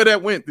 I don't know where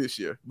that went this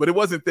year, but it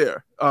wasn't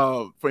there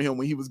for him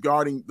when he was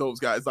guarding those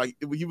guys. Like,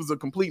 he was a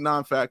complete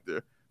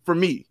non-factor for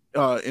me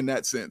in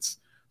that sense.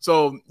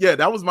 So, yeah,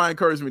 that was my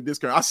encouragement this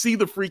current. I see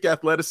the freak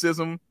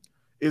athleticism.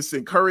 It's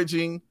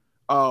encouraging.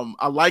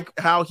 I like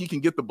how he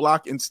can get the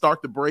block and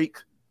start the break.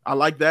 I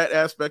like that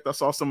aspect. I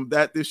saw some of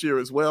that this year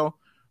as well.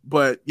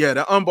 But, yeah,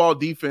 the unball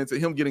defense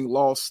and him getting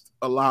lost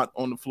a lot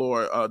on the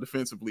floor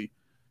defensively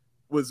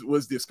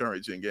was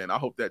discouraging, and I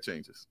hope that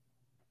changes.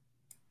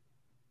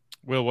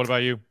 Will, what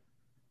about you?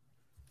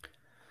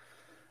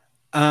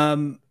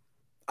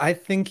 I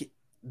think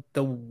I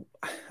don't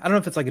know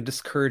if it's like a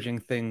discouraging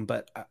thing,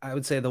 but I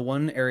would say the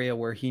one area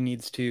where he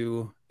needs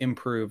to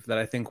improve that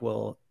I think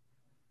will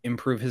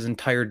improve his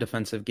entire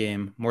defensive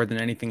game more than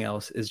anything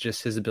else is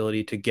just his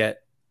ability to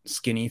get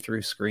skinny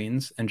through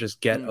screens and just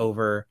get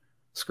over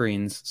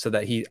screens so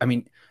that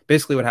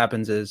basically what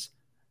happens is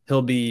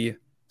he'll be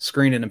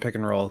screened in a pick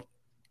and roll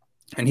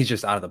and he's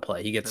just out of the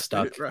play. He gets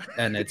stuck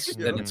and it's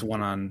then it's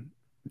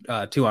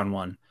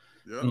 2-on-1.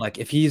 Yeah. And like,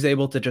 if he's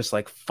able to just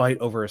like fight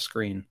over a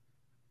screen,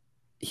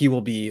 he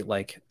will be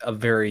like a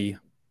very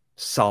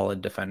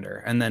solid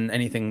defender. And then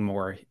anything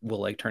more will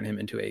like turn him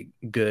into a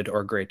good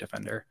or great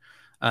defender.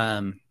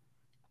 So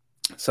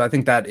I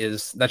think that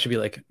should be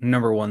like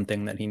number one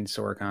thing that he needs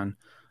to work on.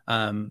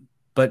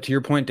 But to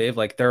your point, Dave,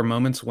 like there are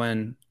moments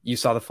when you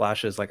saw the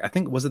flashes, like I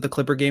think, was it the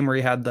Clipper game where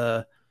he had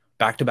the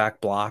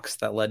back-to-back blocks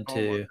that led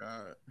to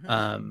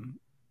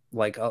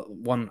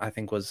one I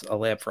think was a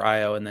layup for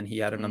Io, and then he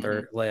had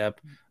another layup.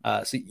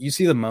 So you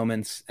see the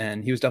moments,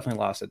 and he was definitely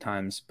lost at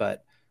times,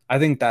 but I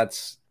think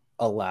that's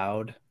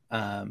allowed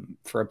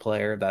for a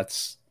player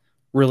that's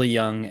really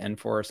young and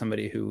for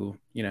somebody who,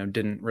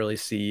 didn't really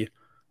see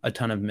a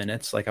ton of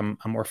minutes. Like I'm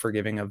more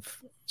forgiving of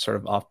sort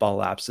of off-ball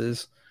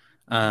lapses.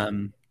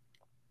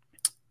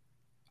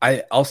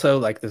 I also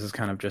like, this is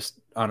kind of just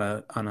on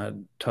a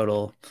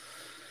total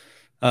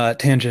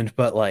tangent,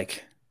 but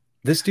like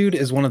this dude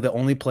is one of the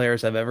only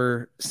players I've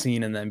ever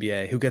seen in the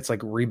NBA who gets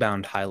like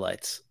rebound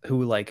highlights,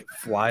 who like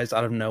flies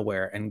out of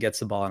nowhere and gets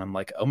the ball. And I'm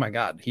like, oh my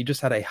God, he just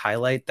had a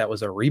highlight that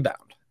was a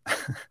rebound.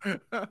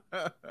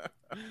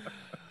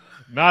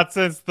 Not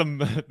since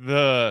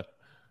the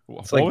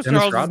What like was Dennis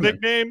Charles' Rodman.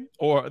 nickname?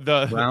 Or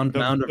the Round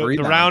mound of the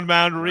rebound. round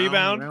mound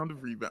rebound? Round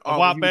of rebound. Wop when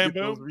he would bam get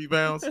those boom.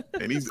 rebounds,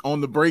 and he's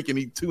on the break and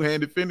he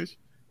two-handed finish.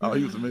 Oh,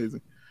 he was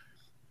amazing.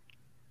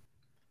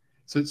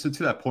 So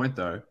to that point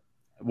though,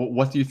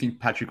 what do you think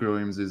Patrick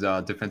Williams'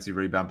 defensive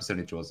rebound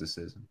percentage was this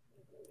season?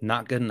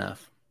 Not good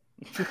enough.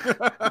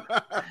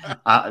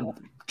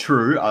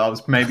 True. I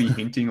was maybe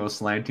hinting or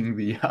slanting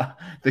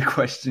the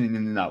question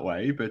in that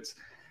way, but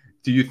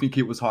do you think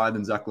it was higher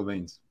than Zach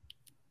LaVine's?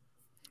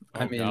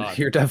 I mean, God.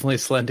 you're definitely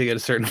slanting it a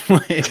certain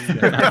way.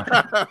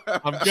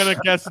 I'm gonna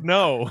guess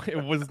no,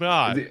 it was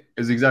not. It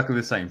was exactly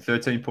the same,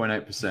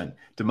 13.8%.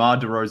 DeMar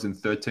DeRozan,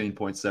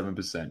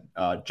 13.7%.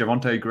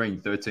 Javonte Green,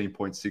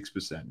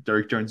 13.6%.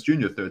 Derrick Jones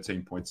Jr.,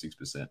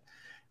 13.6%.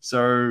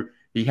 So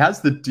he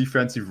has the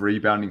defensive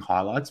rebounding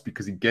highlights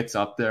because he gets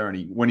up there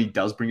and when he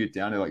does bring it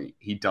down,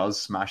 he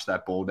does smash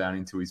that ball down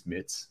into his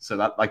mitts. So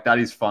that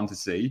is fun to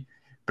see.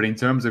 But in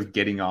terms of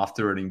getting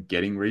after it and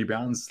getting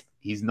rebounds,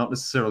 he's not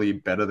necessarily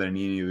better than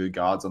any of the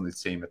guards on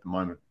this team at the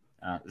moment.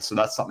 So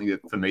that's something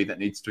that, for me, that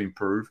needs to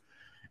improve.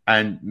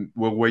 And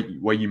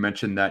where you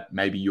mentioned that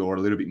maybe you're a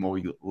little bit more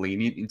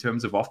lenient in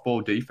terms of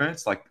off-ball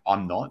defense, like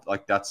I'm not.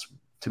 Like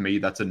to me,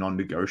 that's a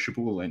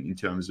non-negotiable in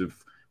terms of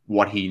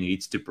what he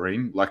needs to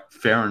bring. Like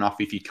fair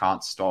enough if he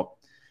can't stop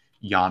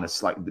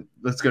Giannis. Like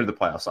let's go to the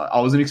playoffs.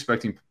 I wasn't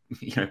expecting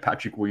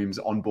Patrick Williams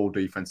on-ball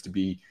defense to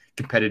be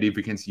competitive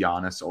against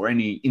Giannis or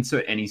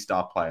insert any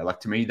star player. Like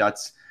to me,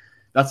 that's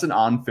an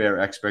unfair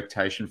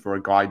expectation for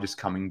a guy just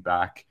coming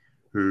back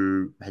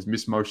who has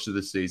missed most of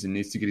the season,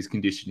 needs to get his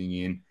conditioning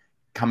in,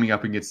 coming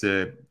up against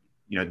the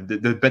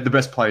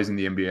best players in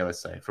the NBA,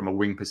 let's say, from a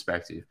wing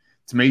perspective.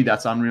 To me,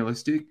 that's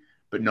unrealistic.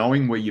 But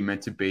knowing where you're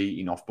meant to be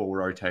in off-ball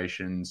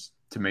rotations,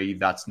 to me,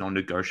 that's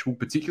non-negotiable,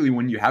 particularly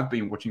when you have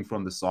been watching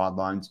from the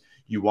sidelines.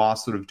 You are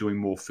sort of doing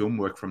more film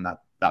work from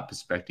that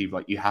perspective.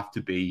 Like you have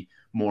to be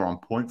more on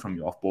point from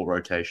your off-ball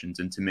rotations.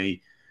 And to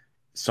me,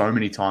 so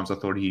many times I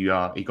thought he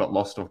got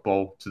lost off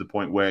ball to the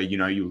point where,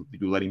 you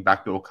were letting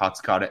backdoor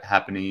cuts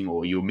happening,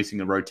 or you were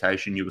missing a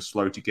rotation, you were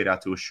slow to get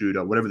out to a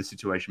shooter, whatever the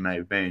situation may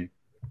have been.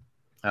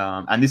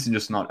 And this is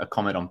just not a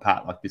comment on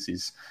Pat. Like this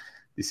is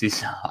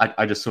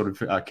I just sort of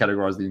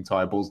categorize the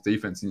entire Bulls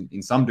defense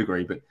in some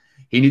degree, but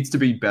he needs to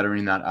be better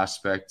in that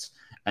aspect.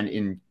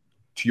 And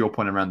to your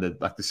point around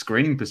the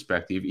screening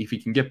perspective, if he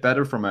can get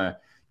better from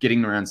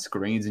getting around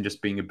screens and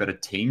just being a better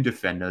team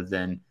defender,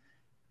 then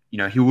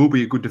he will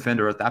be a good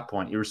defender at that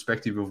point,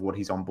 irrespective of what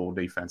his on-ball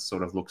defense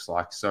sort of looks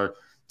like. So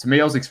to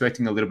me, I was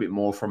expecting a little bit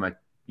more from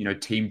a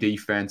team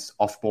defense,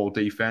 off-ball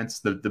defense.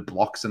 The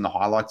blocks and the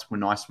highlights were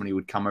nice when he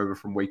would come over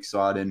from weak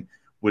side and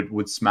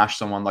would smash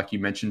someone like you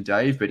mentioned,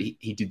 Dave, but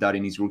he did that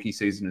in his rookie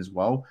season as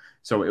well.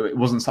 So it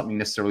wasn't something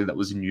necessarily that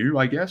was new,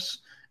 I guess.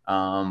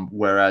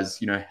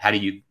 Whereas, had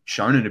he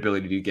shown an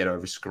ability to get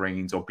over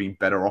screens or being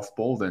better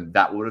off-ball, then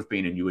that would have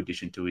been a new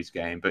addition to his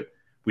game. But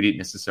we didn't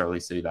necessarily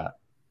see that.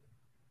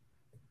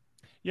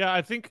 Yeah,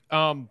 I think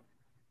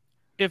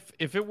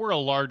if it were a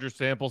larger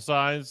sample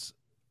size,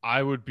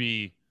 I would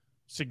be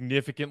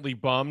significantly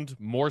bummed,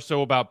 more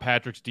so about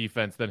Patrick's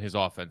defense than his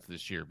offense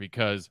this year,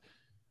 because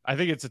I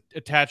think it's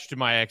attached to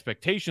my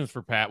expectations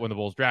for Pat when the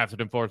Bulls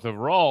drafted him 4th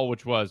overall,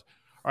 which was,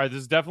 all right,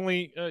 this is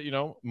definitely,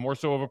 more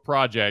so of a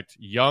project,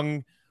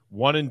 young,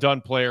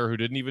 one-and-done player who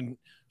didn't even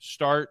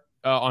start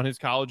on his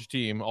college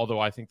team, although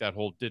I think that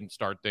whole didn't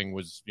start thing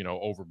was,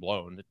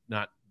 overblown.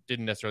 It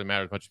didn't necessarily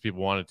matter as much as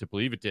people wanted to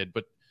believe it did,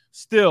 but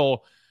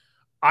still,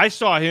 I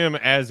saw him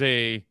as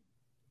a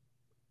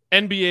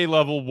NBA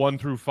level 1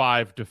 through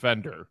 5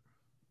 defender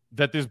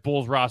that this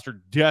Bulls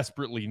roster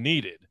desperately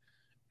needed.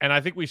 And I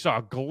think we saw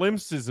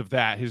glimpses of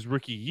that his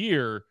rookie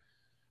year.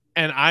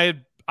 And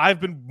I've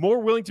been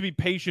more willing to be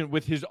patient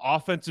with his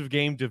offensive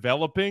game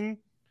developing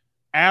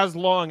as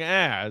long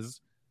as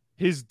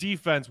his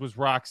defense was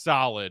rock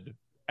solid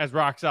as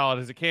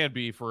it can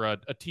be for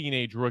a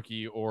teenage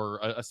rookie or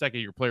a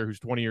second-year player who's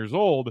 20 years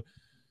old.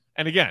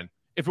 And again,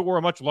 if it were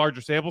a much larger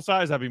sample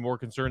size, I'd be more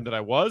concerned than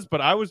I was. But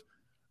I was,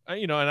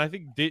 and I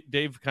think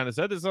Dave kind of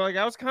said this, like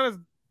I was kind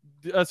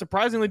of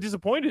surprisingly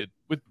disappointed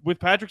with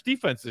Patrick's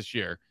defense this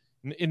year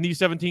in these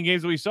 17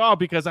 games that we saw,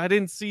 because I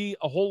didn't see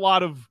a whole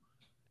lot of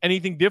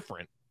anything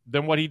different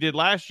than what he did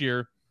last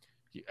year.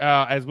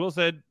 As Will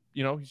said,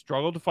 he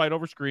struggled to fight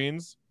over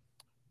screens.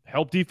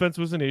 Help defense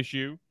was an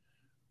issue.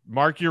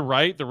 Mark, you're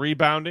right. The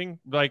rebounding,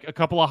 like a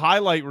couple of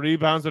highlight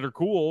rebounds that are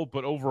cool,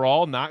 but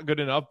overall not good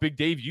enough. Big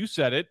Dave, you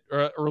said it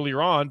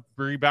earlier on.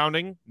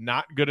 Rebounding,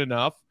 not good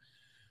enough.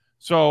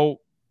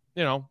 So,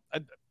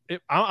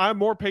 I'm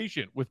more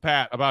patient with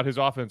Pat about his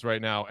offense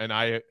right now, and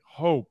I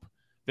hope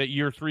that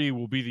year 3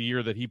 will be the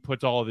year that he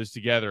puts all of this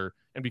together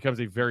and becomes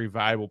a very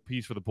valuable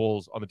piece for the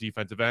Bulls on the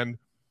defensive end.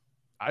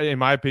 In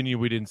my opinion,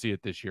 we didn't see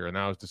it this year, and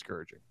that was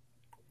discouraging.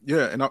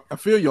 Yeah, and I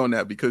feel you on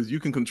that, because you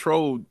can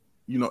control,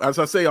 as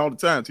I say all the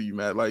time to you,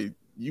 Matt, like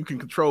you can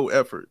control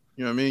effort.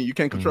 You know what I mean? You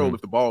can't control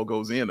if the ball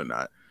goes in or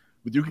not,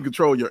 but you can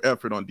control your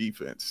effort on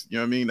defense. You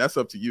know what I mean? That's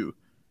up to you.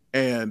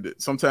 And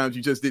sometimes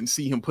you just didn't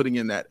see him putting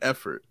in that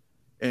effort.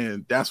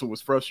 And that's what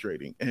was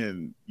frustrating.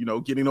 And,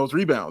 getting those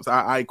rebounds,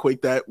 I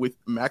equate that with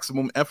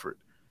maximum effort.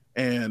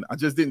 And I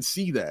just didn't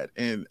see that.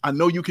 And I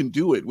know you can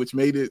do it, which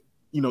made it,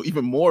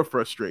 even more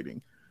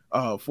frustrating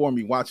for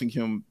me watching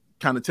him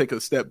kind of take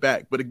a step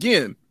back. But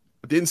again,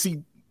 I didn't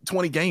see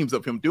 20 games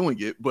of him doing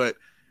it, but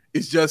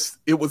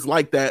it was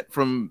like that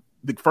from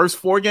the first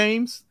 4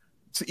 games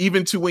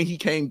to when he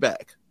came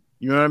back.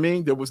 You know what I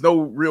mean? There was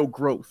no real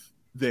growth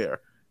there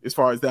as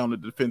far as down the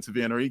defensive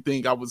end or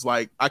anything. I was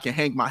like, I can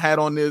hang my hat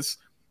on this.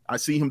 I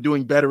see him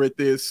doing better at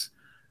this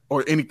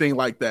or anything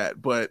like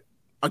that. But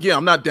again,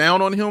 I'm not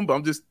down on him, but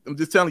I'm just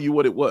telling you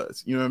what it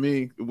was. You know what I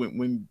mean?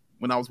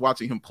 When I was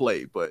watching him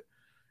play. But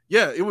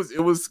yeah, it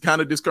was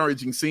kind of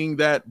discouraging seeing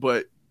that.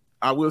 But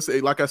I will say,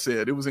 like I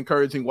said, it was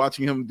encouraging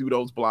watching him do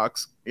those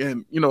blocks.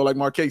 And, like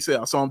Marquez said,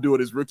 I saw him do it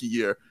his rookie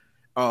year.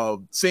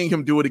 Seeing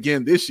him do it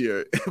again this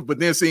year, but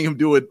then seeing him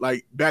do it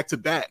like back to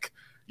back,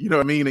 you know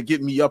what I mean, and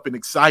getting me up and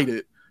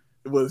excited,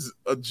 it was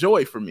a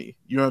joy for me.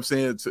 You know what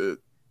I'm saying?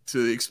 To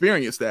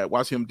experience that,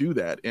 watch him do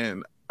that.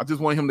 And I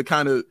just want him to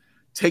kind of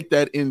take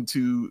that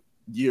into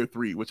year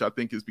 3, which I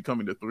think is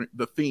becoming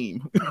the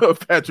theme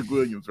of Patrick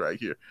Williams right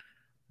here.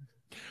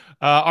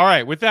 All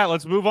right. With that,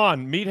 let's move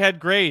on. Meathead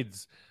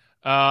grades.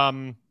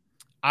 I'm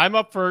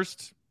up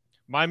first.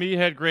 My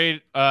meathead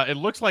grade, it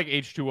looks like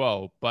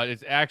H2O, but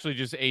it's actually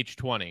just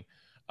H20.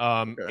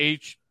 Okay.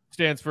 H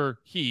stands for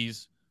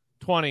he's,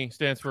 20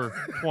 stands for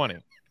 20.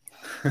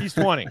 He's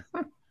 20.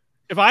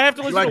 If I have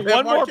to listen to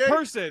one more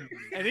person,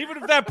 and even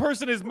if that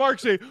person is Mark,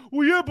 say,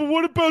 well, yeah, but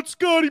what about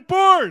Scotty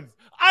Barnes?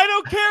 I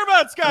don't care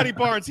about Scotty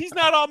Barnes. He's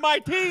not on my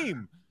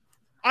team.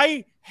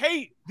 I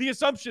hate the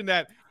assumption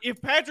that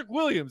if Patrick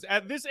Williams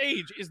at this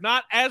age is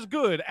not as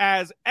good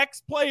as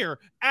X player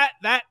at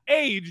that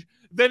age,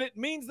 then it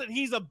means that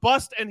he's a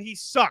bust and he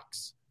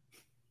sucks.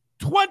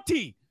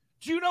 20.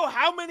 Do you know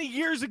how many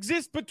years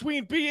exist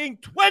between being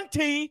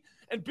 20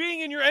 and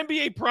being in your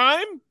NBA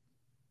prime?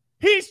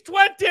 He's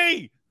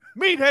 20.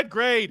 Meathead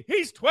grade.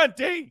 He's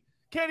 20.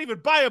 Can't even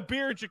buy a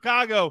beer in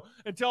Chicago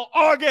until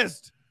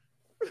August.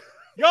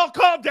 Y'all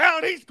calm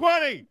down. He's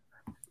 20.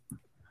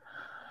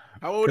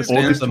 How old is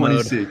August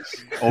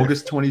 26?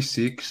 August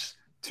 26,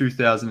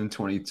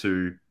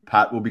 2022.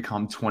 Pat will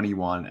become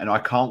 21, and I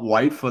can't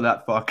wait for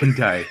that fucking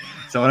day.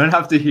 So I don't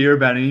have to hear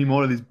about any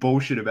more of this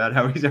bullshit about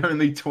how he's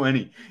only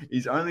 20.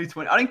 He's only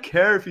 20. I don't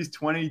care if he's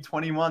 20,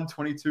 21,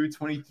 22,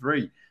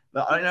 23.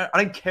 I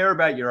don't care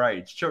about your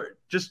age.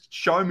 Just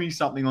show me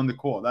something on the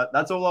court.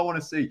 That's all I want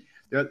to see.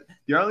 The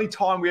only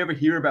time we ever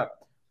hear about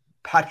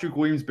Patrick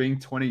Williams being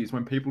 20 is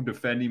when people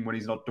defend him when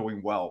he's not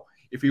doing well.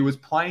 If he was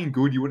playing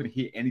good, you wouldn't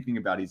hear anything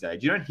about his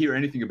age. You don't hear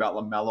anything about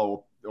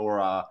LaMelo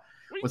or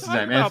what's his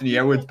name? Anthony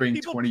Edwards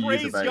being 20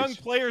 years of age. Young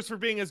players for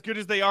being as good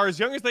as they are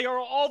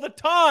all the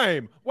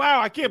time. Wow,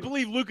 I can't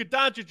believe Luka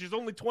Doncic is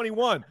only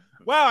 21.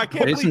 Wow, I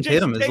can't believe Jason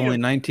Tatum is only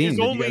 19.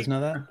 Did you guys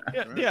know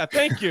that? Yeah,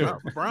 thank you.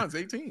 LeBron's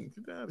 18.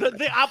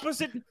 The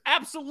opposite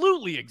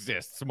absolutely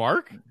exists,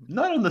 Mark.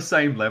 Not on the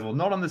same level.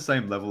 Not on the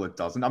same level it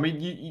doesn't. I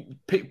mean,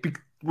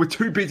 we're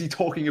too busy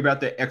talking about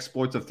their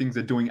exploits of things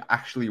they're doing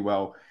actually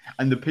well.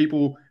 And the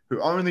people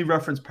who only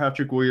reference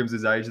Patrick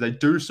Williams' age, they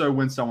do so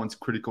when someone's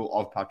critical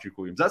of Patrick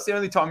Williams. That's the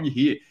only time you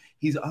hear,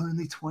 he's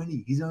only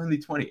 20. He's only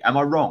 20. Am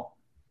I wrong?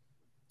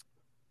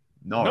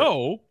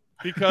 No,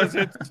 because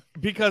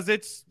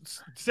it's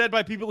said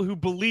by people who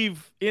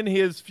believe in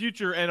his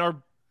future and are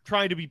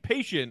trying to be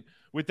patient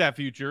with that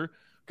future,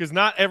 because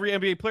not every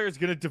NBA player is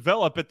going to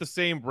develop at the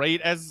same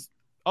rate as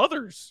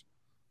others.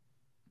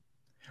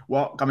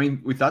 Well, I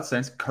mean, with that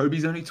sense,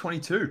 Kobe's only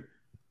 22.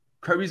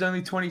 Kobe's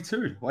only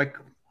 22. Like,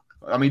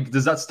 I mean,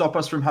 does that stop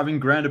us from having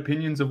grand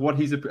opinions of what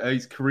his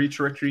career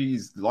trajectory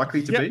is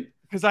likely to be?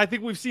 Because I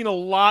think we've seen a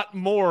lot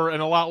more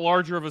and a lot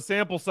larger of a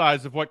sample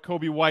size of what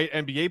Kobe White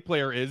NBA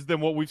player is than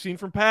what we've seen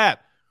from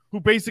Pat, who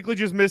basically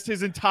just missed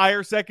his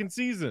entire second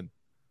season.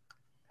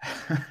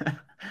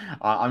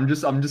 I'm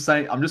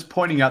just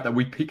pointing out that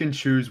we pick and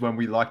choose when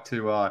we like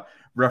to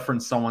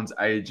reference someone's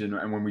age and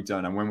when we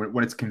don't, and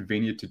when it's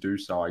convenient to do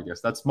so. I guess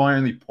that's my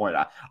only point.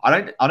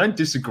 I don't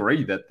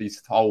disagree that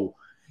this whole,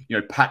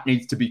 Pat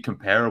needs to be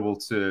comparable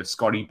to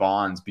Scotty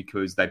Barnes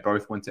because they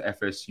both went to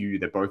FSU,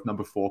 they're both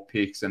number 4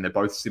 picks, and they're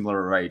both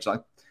similar age.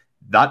 Like,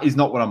 that is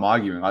not what I'm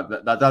arguing. Like,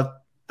 that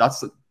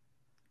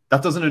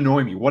doesn't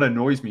annoy me. What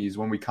annoys me is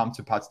when we come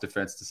to Pat's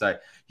defense to say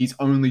he's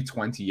only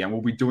 20, and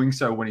we'll be doing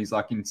so when he's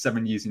like in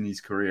 7 years in his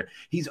career.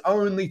 He's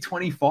only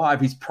 25.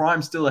 His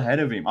prime's still ahead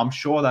of him. I'm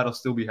sure that'll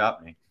still be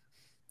happening.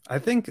 I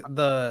think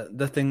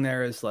the thing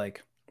there is,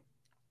 like,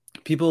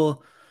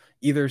 people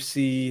either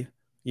see,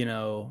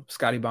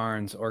 Scotty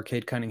Barnes or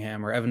Cade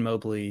Cunningham or Evan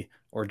Mobley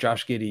or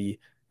Josh Giddey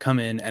come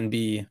in and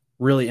be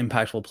really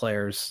impactful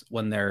players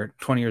when they're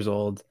 20 years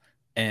old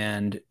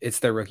and it's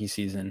their rookie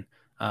season,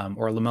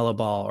 or LaMelo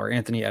Ball or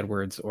Anthony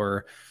Edwards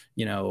or,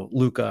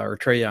 Luka or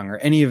Trae Young or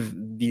any of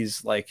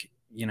these, like,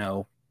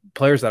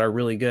 players that are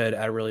really good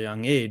at a really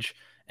young age.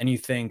 And you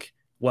think,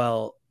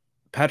 well,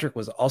 Patrick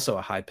was also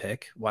a high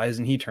pick. Why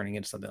isn't he turning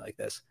into something like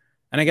this?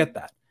 And I get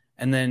that.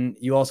 And then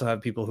you also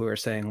have people who are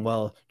saying,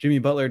 well, Jimmy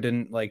Butler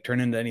didn't like turn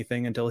into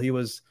anything until he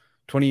was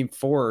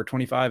 24 or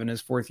 25 in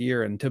his fourth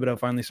year, and Thibodeau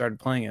finally started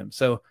playing him.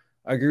 So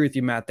I agree with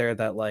you, Matt, there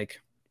that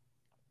like,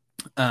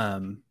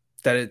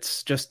 that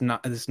it's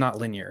not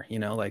linear,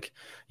 like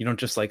you don't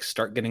just like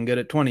start getting good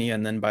at 20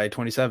 and then by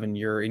 27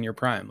 you're in your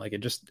prime. Like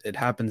it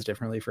happens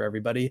differently for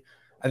everybody.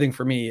 I think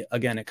for me,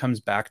 again, it comes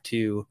back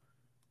to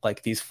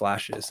like these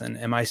flashes, and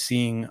am I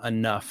seeing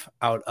enough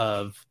out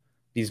of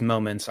these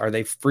moments? Are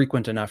they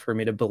frequent enough for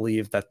me to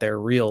believe that they're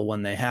real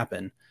when they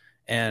happen?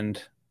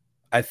 And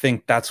I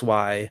think that's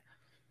why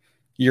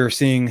you're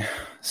seeing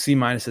C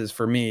minuses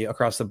for me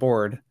across the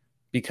board,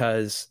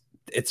 because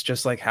it's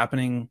just like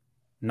happening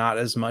not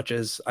as much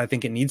as I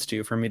think it needs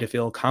to for me to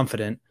feel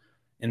confident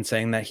in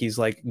saying that he's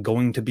like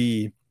going to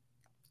be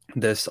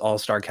this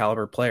all-star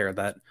caliber player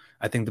that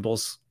I think the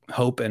Bulls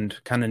hope and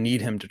kind of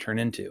need him to turn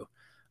into.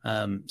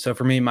 So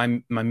for me,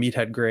 my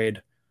meathead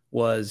grade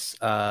was,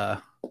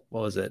 what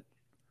was it?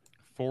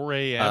 4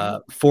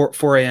 a.m.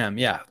 4 a.m.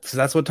 Yeah. So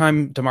that's what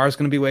time tomorrow's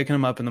going to be waking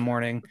them up in the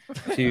morning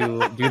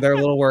to do their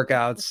little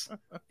workouts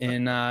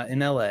in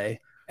LA.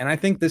 And I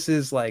think this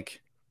is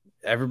like,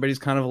 everybody's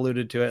kind of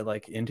alluded to it,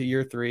 like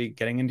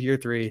getting into year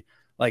three,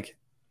 like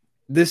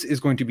this is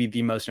going to be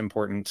the most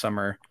important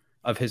summer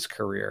of his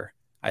career,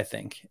 I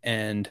think.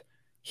 And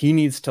he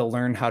needs to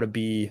learn how to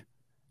be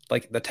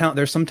like the talent.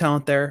 There's some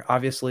talent there,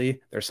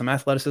 obviously. There's some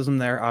athleticism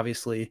there,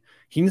 obviously.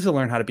 He needs to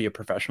learn how to be a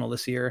professional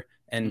this year.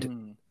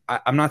 And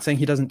I'm not saying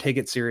he doesn't take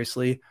it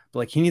seriously, but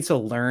like he needs to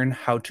learn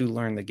how to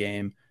learn the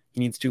game.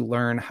 He needs to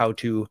learn how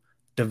to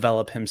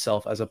develop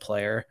himself as a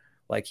player.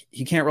 Like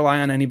he can't rely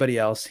on anybody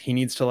else. He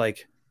needs to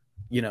like,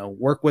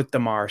 work with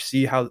DeMar,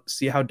 see how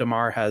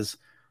DeMar has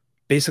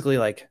basically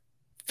like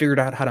figured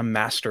out how to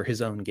master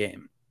his own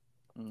game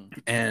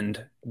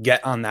and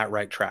get on that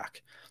right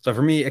track. So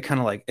for me, it kind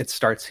of like, it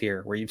starts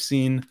here where you've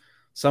seen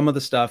some of the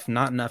stuff,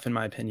 not enough in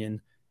my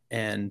opinion.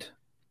 And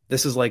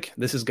this is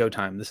go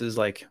time. This is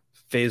like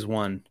phase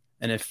one.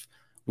 And if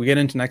we get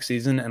into next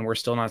season and we're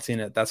still not seeing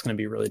it, that's going to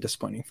be really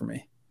disappointing for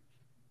me.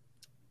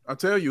 I'll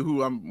tell you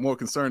who I'm more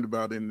concerned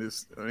about in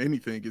this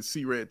anything is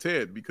C-Red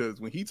Ted, because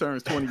when he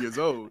turns 20 years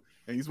old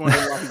and he's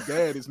wondering why his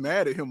dad is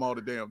mad at him all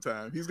the damn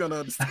time, he's going to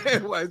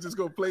understand why he's just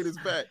going to play this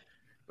back.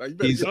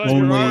 Like, he's you're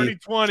already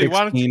 20.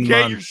 Why don't you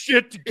get your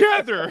shit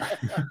together?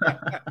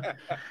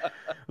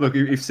 Look,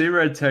 if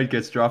C-Red Ted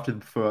gets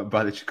drafted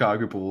by the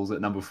Chicago Bulls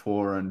at number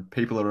 4 and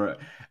people are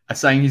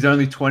saying he's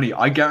only 20,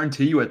 I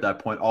guarantee you at that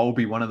point, I'll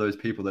be one of those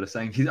people that are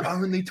saying he's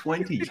only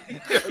 20.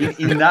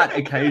 in that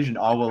occasion,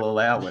 I will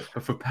allow it.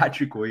 But for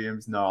Patrick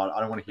Williams, no, I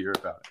don't want to hear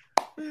about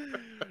it.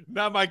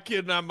 Not my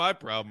kid, not my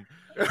problem.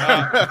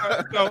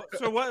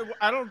 So what?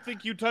 I don't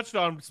think you touched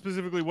on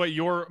specifically what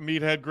your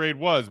meathead grade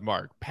was,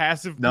 Mark.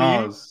 Passive P? No,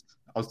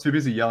 I was too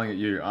busy yelling at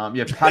you.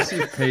 Yeah,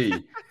 passive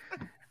P.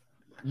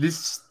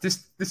 This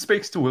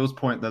speaks to Will's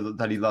point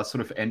that he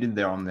sort of ended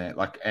there on there,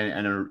 like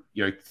and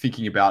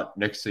thinking about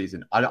next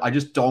season. I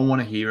just don't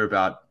want to hear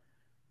about.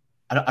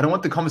 I don't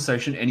want the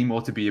conversation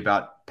anymore to be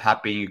about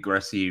Pat being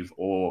aggressive,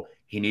 or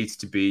he needs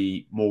to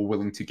be more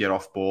willing to get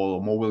off ball,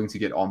 or more willing to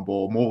get on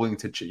ball, more willing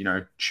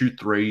to shoot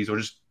threes, or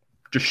just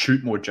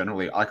shoot more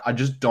generally. I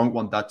just don't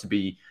want that to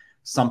be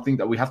something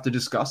that we have to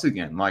discuss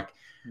again. Like,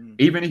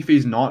 even if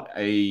he's not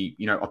a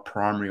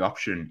primary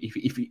option, if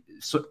he,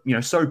 so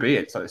be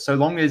it. So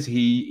long as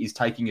he is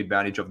taking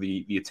advantage of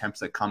the attempts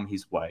that come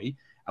his way,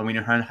 and we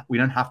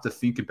don't have to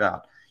think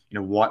about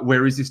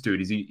where is this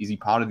dude? Is he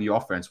part of the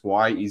offense?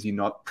 Why is he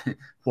not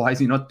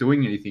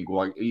doing anything?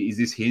 Like, is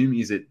this him?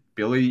 Is it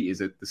Billy? Is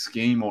it the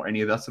scheme or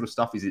any of that sort of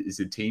stuff? Is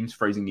the teams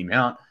freezing him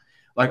out?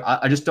 Like,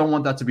 I just don't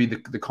want that to be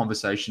the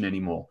conversation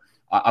anymore.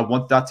 I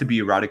want that to be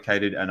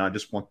eradicated, and I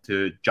just want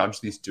to judge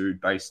this dude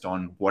based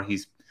on what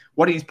he's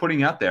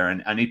putting out there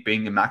and it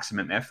being a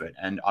maximum effort.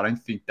 And I don't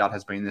think that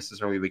has been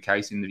necessarily the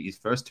case in his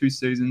first 2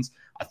 seasons.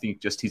 I think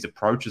just his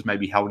approach has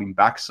maybe held him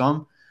back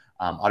some.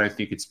 I don't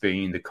think it's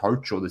been the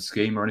coach or the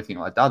scheme or anything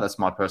like that. That's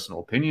my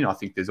personal opinion. I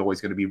think there's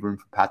always going to be room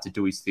for Pat to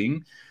do his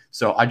thing.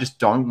 So I just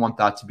don't want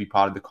that to be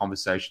part of the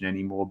conversation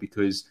anymore,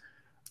 because,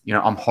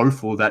 I'm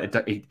hopeful that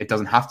it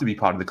doesn't have to be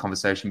part of the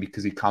conversation,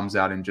 because he comes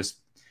out and just,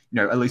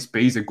 at least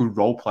be a good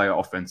role player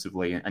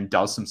offensively and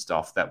does some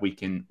stuff that we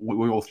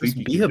all think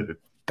he can do.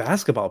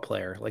 Basketball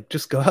player, like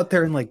just go out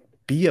there and like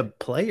be a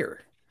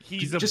player.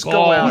 He's a just baller,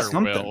 go out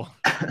something. Will.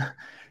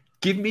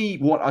 Give me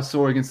what I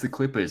saw against the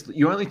Clippers.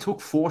 You only took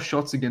 4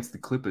 shots against the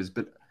Clippers,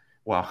 but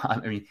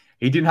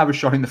he didn't have a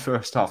shot in the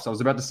first half. So I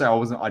was about to say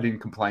I didn't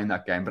complain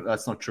that game, but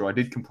that's not true. I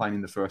did complain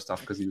in the first half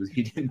because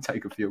he didn't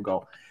take a field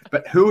goal.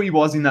 But who he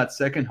was in that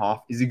second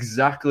half is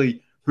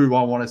exactly who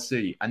I want to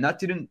see, and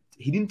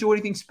he didn't do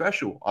anything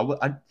special.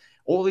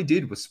 All he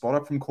did was spot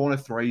up from corner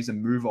threes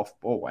and move off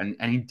ball. And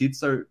he did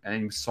so, and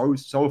he was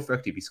so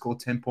effective. He scored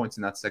 10 points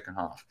in that second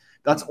half.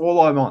 That's all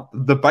I want.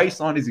 The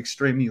baseline is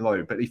extremely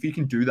low, but if you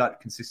can do that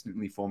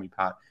consistently for me,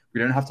 Pat, we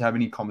don't have to have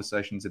any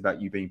conversations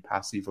about you being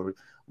passive or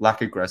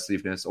lack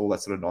aggressiveness, all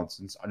that sort of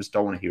nonsense. I just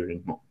don't want to hear it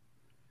anymore.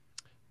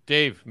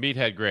 Dave,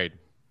 meathead grade.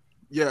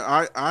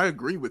 Yeah, I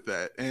agree with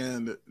that,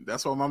 and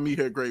that's why my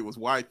meathead grade was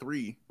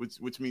Y3,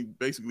 which means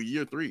basically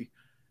year 3.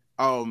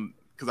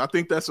 Because I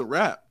think that's a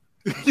wrap.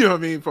 You know what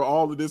I mean, for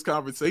all of this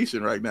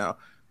conversation right now,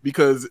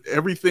 because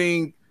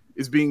everything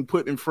is being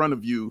put in front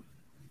of you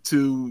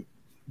to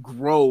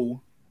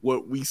grow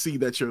what we see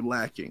that you're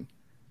lacking.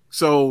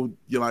 So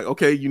you're like,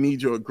 okay, you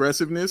need your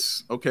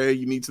aggressiveness. Okay,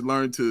 you need to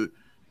learn to,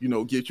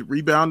 get your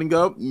rebounding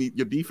up.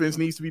 Your defense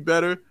needs to be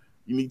better.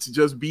 You need to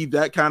just be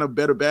that kind of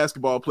better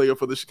basketball player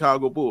for the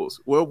Chicago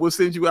Bulls. Well, we'll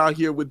send you out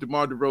here with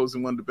DeMar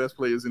DeRozan, one of the best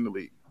players in the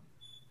league.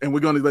 And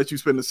we're going to let you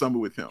spend the summer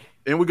with him.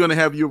 And we're going to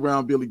have you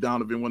around Billy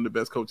Donovan, one of the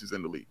best coaches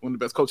in the league, one of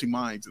the best coaching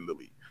minds in the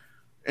league.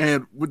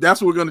 And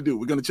that's what we're going to do.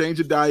 We're going to change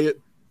your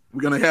diet.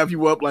 We're going to have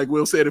you up, like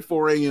Will said, at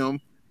 4 a.m.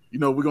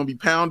 We're going to be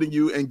pounding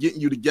you and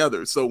getting you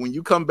together. So when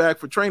you come back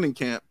for training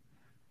camp,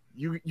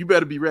 you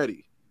better be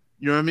ready.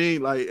 You know what I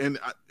mean? Like,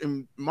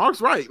 and Mark's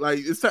right.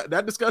 Like,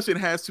 that discussion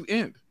has to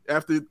end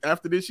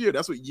after this year.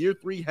 That's what year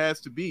 3 has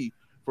to be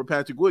for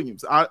Patrick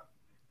Williams.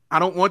 I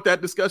don't want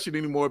that discussion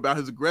anymore about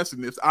his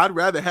aggressiveness. I'd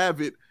rather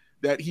have it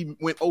that he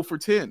went 0 for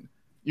 10.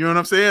 You know what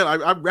I'm saying?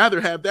 I'd rather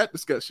have that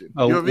discussion.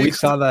 Oh, you know what I mean? We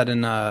saw that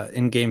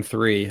in game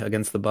 3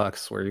 against the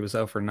Bucks where he was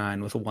 0 for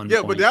 9 with 1 Yeah,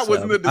 point. but that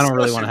wasn't a discussion. I don't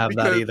really want to have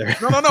that either.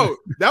 No.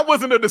 That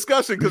wasn't a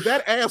discussion because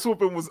that ass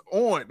whooping was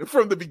on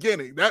from the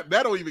beginning. That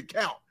don't even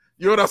count.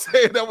 You know what I'm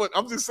saying?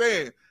 I'm just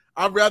saying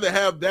I'd rather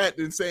have that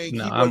than saying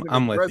he wasn't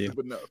aggressive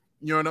enough.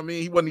 You know what I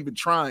mean? He wasn't even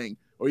trying,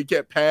 or he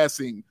kept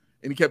passing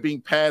and he kept being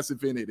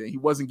passive in it, and he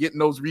wasn't getting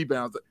those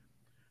rebounds.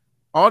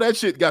 All that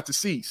shit got to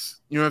cease.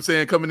 You know what I'm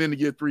saying? Coming into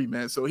year 3,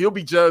 man. So he'll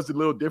be judged a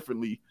little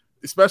differently,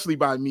 especially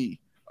by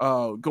me,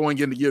 going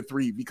into year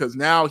 3, because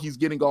now he's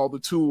getting all the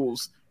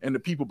tools and the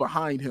people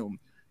behind him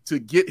to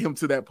get him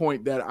to that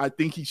point that I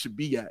think he should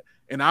be at.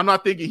 And I'm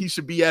not thinking he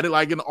should be at it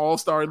like an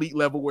all-star elite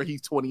level where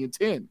he's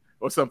 20-10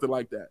 or something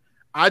like that.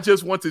 I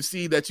just want to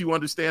see that you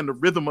understand the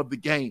rhythm of the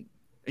game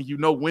and you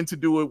know when to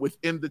do it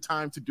within the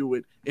time to do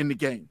it in the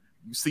game.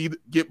 You see,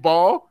 get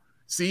ball,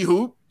 see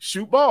hoop,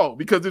 shoot ball,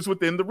 because it's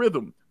within the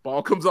rhythm.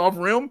 Ball comes off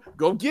rim,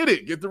 go get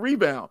it, get the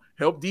rebound,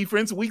 help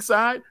defense weak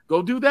side,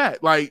 go do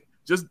that. Like,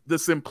 just the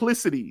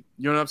simplicity,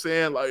 you know what I'm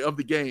saying, like, of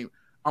the game.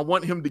 I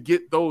want him to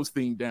get those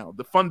things down,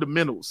 the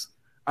fundamentals.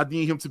 I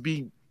need him to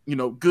be,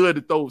 good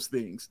at those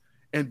things.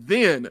 And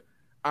then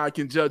I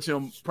can judge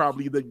him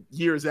probably the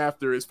years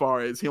after as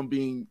far as him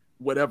being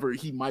whatever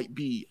he might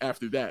be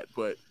after that.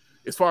 But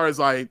as far as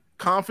like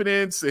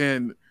confidence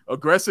and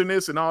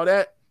aggressiveness and all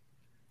that,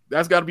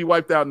 that's got to be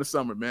wiped out in the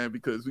summer, man,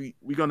 because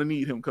we're going to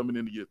need him coming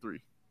into year 3.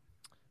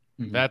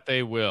 That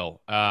they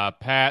will.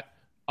 Pat,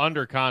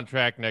 under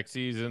contract next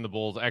season, the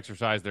Bulls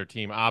exercise their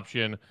team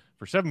option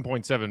for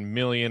 $7.7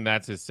 million.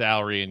 That's his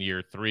salary in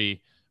year 3.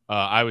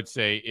 I would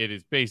say it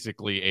is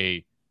basically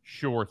a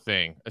sure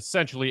thing,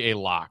 essentially a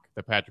lock,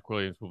 that Patrick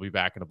Williams will be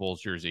back in a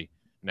Bulls jersey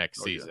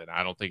next season. Yeah.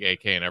 I don't think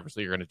AK and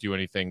Eversley are going to do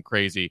anything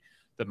crazy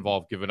that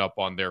involve giving up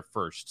on their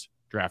first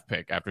draft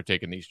pick after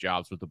taking these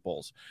jobs with the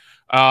Bulls.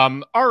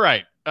 All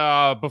right.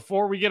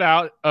 Before we get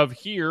out of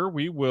here,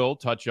 we will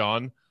touch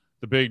on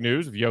the big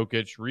news of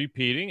Jokic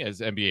repeating as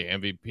NBA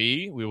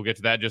MVP. We will get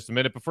to that in just a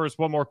minute. But first,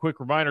 one more quick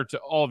reminder to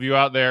all of you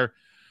out there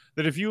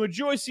that if you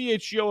enjoy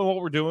CHGO and what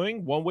we're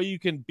doing, one way you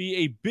can be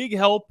a big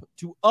help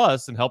to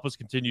us and help us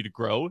continue to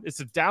grow is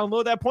to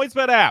download that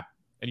PointsBet app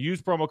and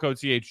use promo code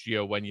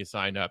CHGO when you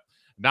sign up.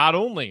 Not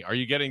only are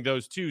you getting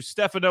those 2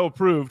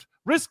 Stefano-approved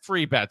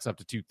risk-free bets up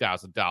to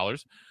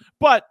 $2,000,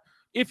 but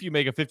if you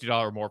make a $50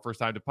 or more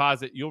first-time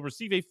deposit, you'll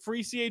receive a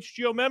free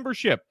CHGO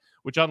membership,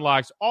 which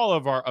unlocks all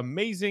of our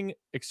amazing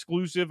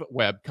exclusive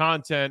web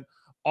content,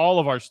 all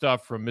of our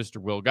stuff from Mr.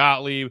 Will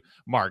Gottlieb,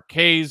 Mark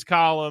K's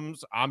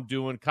columns. I'm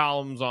doing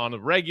columns on a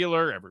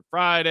regular every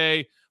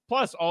Friday,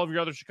 plus all of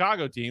your other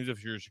Chicago teams.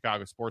 If you're a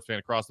Chicago sports fan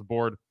across the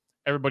board,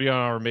 everybody on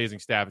our amazing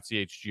staff at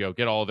CHGO,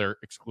 get all their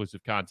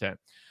exclusive content.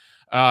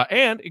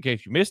 And in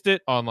case you missed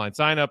it, online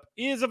sign-up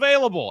is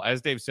available.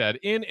 As Dave said,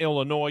 in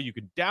Illinois, you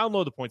can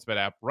download the PointsBet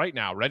app right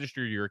now,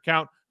 register your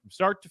account from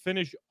start to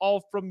finish,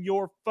 all from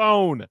your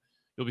phone.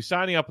 You'll be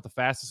signing up with the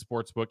fastest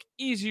sportsbook,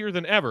 easier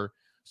than ever,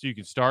 so you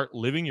can start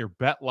living your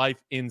bet life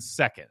in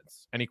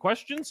seconds. Any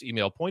questions?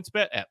 Email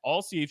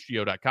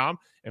pointsbet@allchgo.com,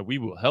 and we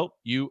will help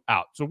you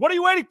out. So what are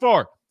you waiting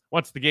for?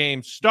 Once the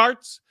game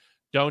starts,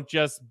 don't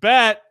just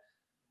bet.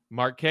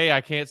 Mark K,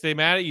 I can't stay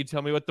mad at you.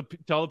 Tell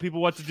the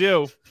people what to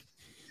do.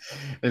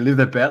 They live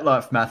their bet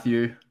life,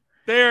 Matthew.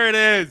 There it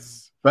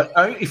is. But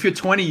if you're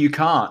 20, you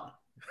can't.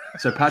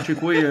 So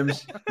Patrick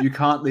Williams, you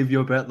can't live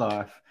your bet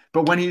life.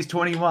 But when he's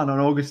 21 on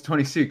August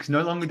 26th,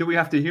 no longer do we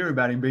have to hear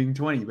about him being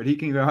 20, but he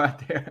can go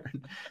out there.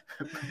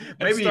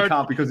 Maybe he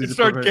can't because he's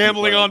start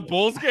gambling on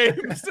Bulls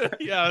games.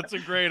 Yeah, that's a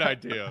great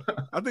idea.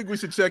 I think we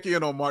should check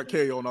in on Mark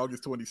K on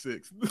August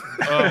 26th.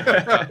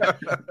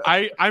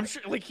 I'm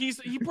sure, like,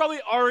 he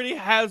probably already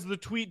has the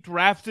tweet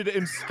drafted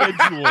and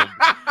scheduled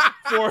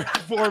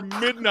for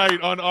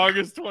midnight on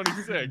August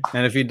 26th.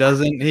 And if he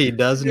doesn't, he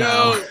does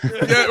now.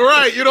 Yeah,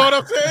 right. You know what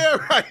I'm saying?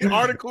 Right. The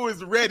article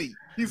is ready.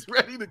 He's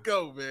ready to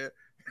go, man.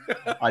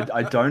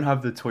 I don't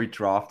have the tweet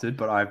drafted,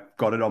 but I've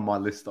got it on my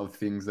list of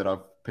things that I'm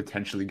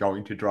potentially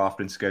going to draft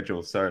and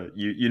schedule. So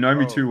you know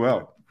me too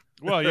well.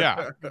 Well,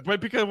 yeah, but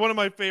because one of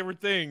my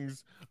favorite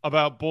things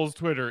about Bulls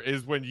Twitter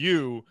is when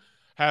you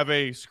have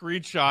a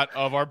screenshot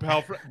of our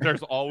pal.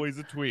 There's always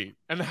a tweet,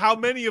 and how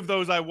many of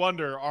those I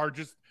wonder are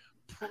just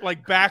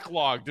like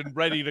backlogged and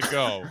ready to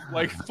go,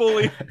 like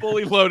fully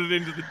loaded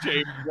into the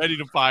chamber, ready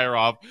to fire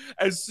off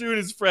as soon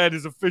as Fred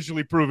is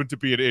officially proven to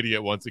be an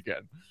idiot once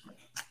again.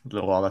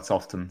 Well, that's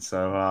often.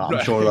 So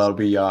I'm sure that'll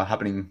be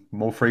happening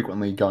more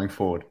frequently going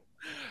forward.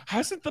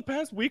 Hasn't the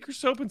past week or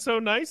so been so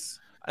nice?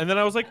 And then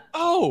I was like,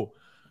 oh,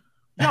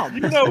 y'all,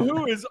 you know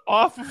who is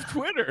off of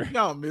Twitter?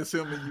 Y'all miss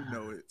him and you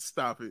know it.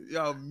 Stop it.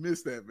 Y'all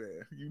miss that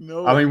man. You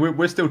know. I mean,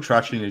 we're still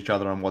trashing each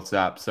other on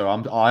WhatsApp, so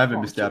I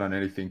haven't missed out on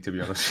anything, to be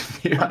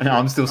honest with you.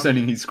 I'm still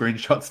sending his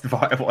screenshots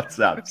via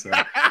WhatsApp. So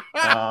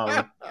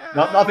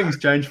nothing's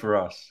changed for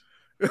us.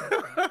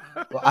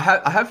 Well, I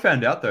have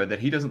found out though that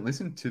he doesn't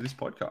listen to this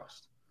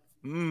podcast.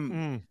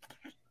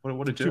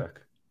 What a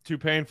jerk! Too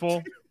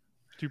painful.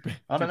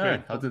 I don't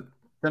know. I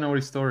don't know what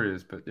his story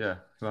is, but yeah,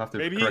 we'll have to.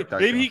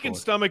 Maybe he can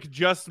stomach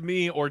just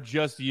me or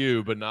just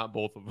you, but not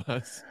both of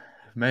us.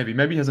 Maybe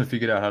he hasn't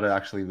figured out how to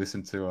actually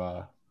listen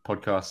to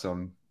podcasts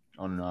on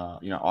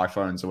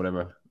iPhones or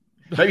whatever.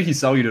 Maybe his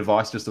cellular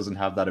device just doesn't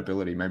have that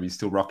ability. Maybe he's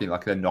still rocking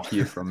like their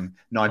Nokia from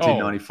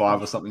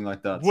 1995 or something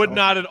like that. Would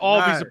not at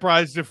all be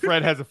surprised if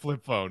Fred has a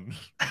flip phone.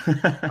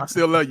 I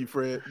still love you,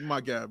 Fred. You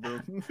my guy, bro.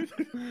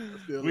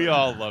 We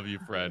all love you,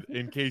 Fred,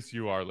 in case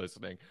you are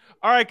listening.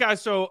 All right, guys.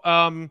 So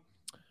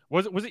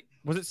was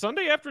it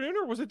Sunday afternoon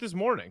or was it this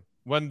morning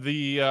when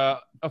the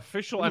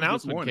official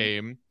announcement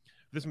came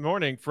this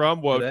morning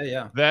from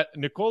that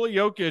Nikola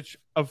Jokic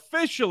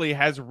officially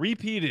has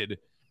repeated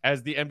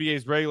as the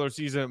NBA's regular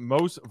season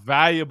most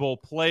valuable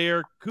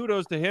player?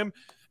 Kudos to him.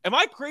 Am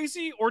I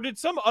crazy, or did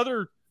some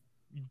other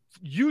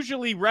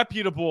usually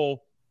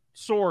reputable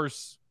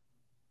source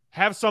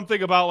have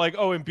something about like,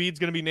 oh, Embiid's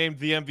going to be named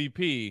the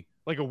MVP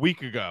like a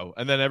week ago,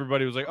 and then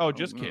everybody was like, oh,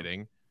 just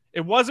kidding.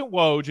 It wasn't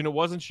Woj and it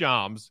wasn't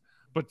Shams,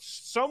 but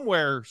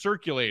somewhere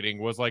circulating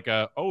was like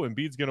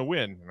Embiid's going to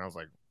win. And I was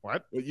like,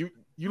 what? Well,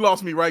 you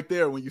lost me right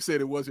there when you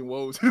said it wasn't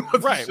Woj.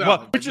 Right.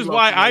 Well, which is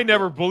why I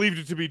never believed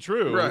it to be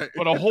true. Right.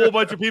 But a whole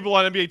bunch of people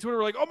on NBA Twitter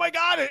were like, oh my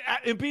God,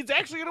 Embiid's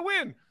actually going to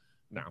win.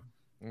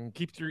 No.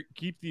 Keep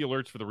the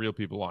alerts for the real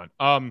people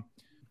on.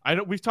 I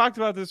know we've talked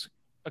about this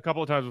a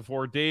couple of times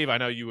before. Dave, I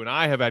know you and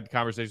I have had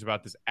conversations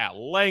about this at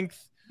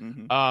length.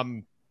 Mm-hmm.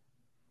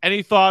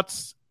 Any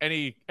thoughts?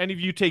 Any of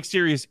you take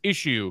serious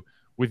issue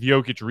with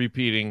Jokic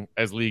repeating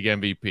as league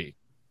MVP?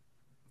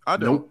 I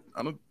don't.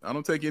 Nope. I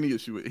don't take any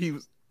issue with it. He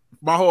was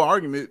my whole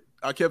argument.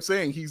 I kept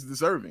saying he's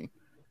deserving.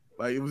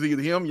 Like it was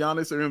either him,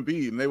 Giannis, or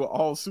Embiid, and they were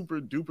all super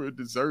duper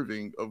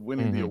deserving of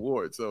winning the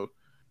award. So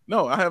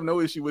no, I have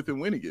no issue with him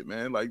winning it,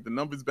 man. Like the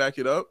numbers back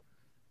it up.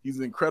 He's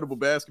an incredible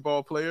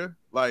basketball player.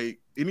 Like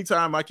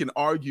anytime I can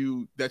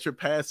argue that your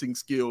passing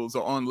skills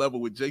are on level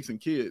with Jason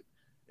Kidd,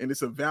 and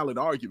it's a valid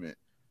argument,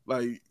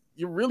 like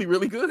you're really,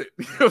 really good.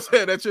 You know what I'm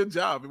saying? That's your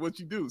job and what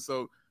you do.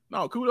 So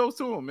no, kudos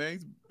to him, man.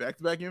 He's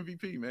back-to-back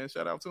MVP, man.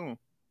 Shout out to him.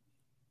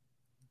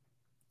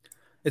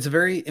 It's a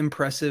very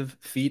impressive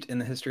feat in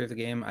the history of the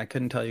game. I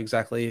couldn't tell you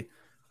exactly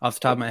off the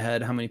top of my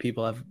head how many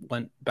people have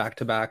went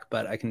back-to-back,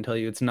 but I can tell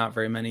you it's not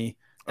very many.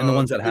 And the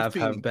ones that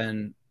 15. have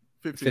been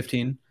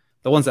 15.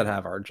 The ones that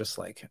have are just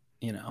like,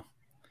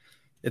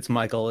 it's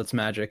Michael, it's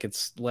Magic,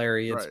 it's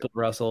Larry, it's Bill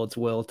Russell, it's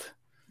Wilt,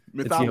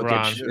 it's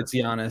Jokic, it's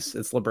Giannis,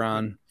 it's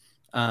LeBron.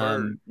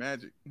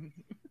 Magic.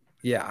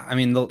 Yeah, I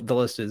mean, the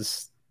list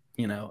is,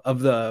 of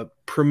the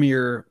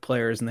premier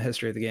players in the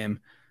history of the game.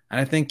 And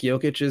I think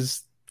Jokic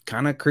is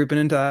kind of creeping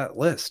into that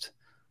list.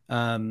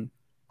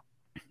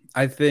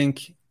 I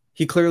think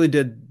he clearly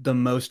did the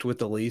most with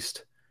the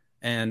least.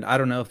 And I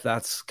don't know if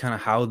that's kind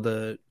of how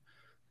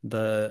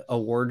the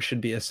award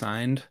should be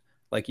assigned.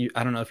 Like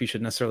I don't know if you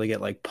should necessarily get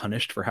like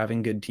punished for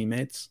having good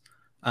teammates.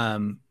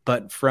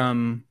 But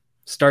from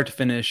start to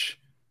finish,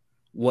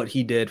 what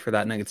he did for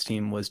that Nuggets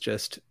team was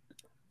just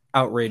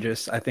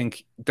outrageous. I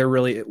think there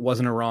really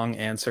wasn't a wrong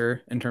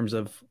answer in terms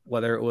of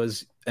whether it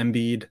was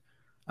Embiid,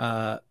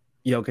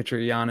 Jokic, or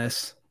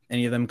Giannis.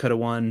 Any of them could have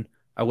won.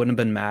 I wouldn't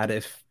have been mad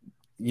if,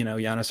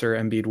 Giannis or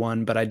Embiid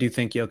won, but I do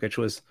think Jokic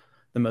was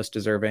the most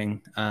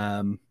deserving.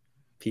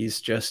 He's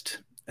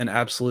just an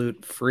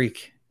absolute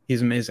freak.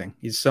 He's amazing.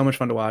 He's so much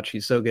fun to watch.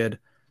 He's so good.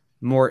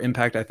 More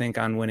impact, I think,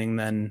 on winning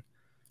than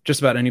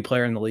just about any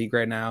player in the league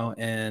right now.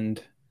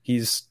 And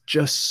he's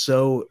just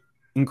so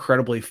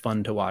incredibly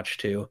fun to watch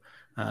too.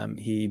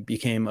 He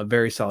became a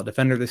very solid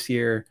defender this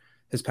year.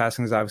 His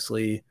passing is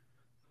obviously,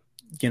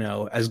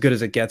 as good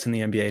as it gets in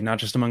the NBA, not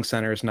just among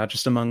centers, not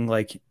just among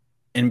like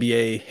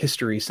NBA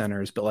history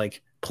centers, but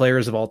like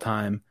players of all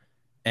time.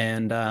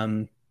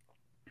 And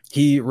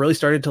he really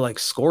started to like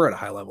score at a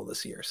high level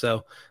this year.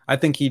 So I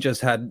think he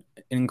just had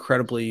an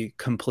incredibly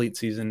complete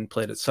season,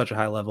 played at such a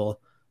high level.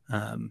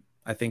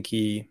 I think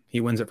he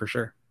wins it for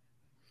sure.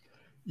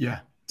 Yeah,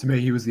 to me,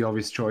 he was the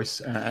obvious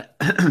choice.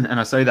 And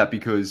I say that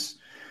because,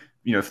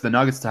 for the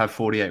Nuggets to have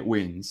 48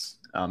 wins,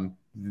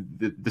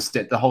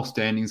 the whole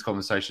standings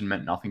conversation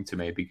meant nothing to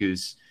me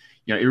because,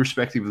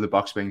 irrespective of the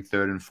Bucks being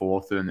 3rd and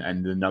 4th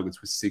and the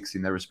Nuggets were 6th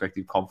in their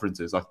respective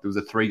conferences, like there was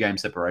a 3-game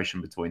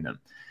separation between them.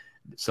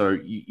 So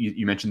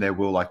you mentioned there,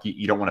 Will, like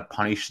you don't want to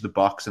punish the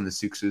Bucks and the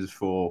Sixers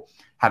for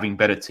having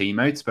better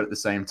teammates, but at the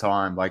same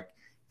time, like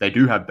they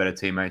do have better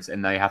teammates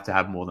and they have to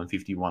have more than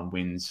 51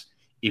 wins.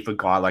 If a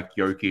guy like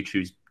Jokic,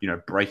 who's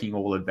breaking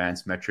all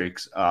advanced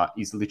metrics,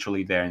 is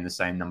literally there in the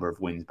same number of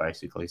wins,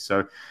 basically.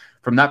 So,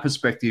 from that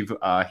perspective,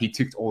 he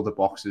ticked all the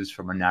boxes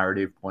from a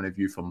narrative point of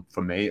view.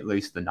 For me, at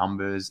least, the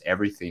numbers,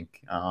 everything.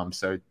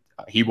 So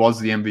he was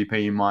the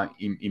MVP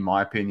in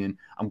my opinion.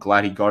 I'm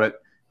glad he got it.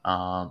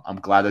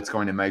 I'm glad that's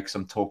going to make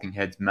some talking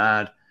heads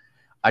mad.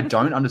 I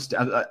don't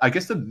understand. I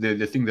guess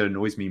the thing that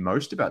annoys me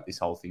most about this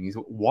whole thing is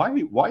why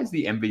is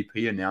the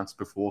MVP announced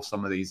before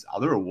some of these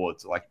other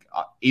awards? Like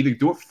either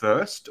do it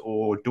first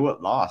or do it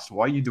last.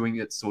 Why are you doing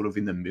it sort of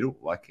in the middle?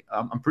 Like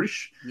I'm pretty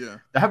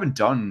sure they haven't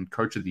done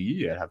Coach of the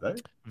Year yet, have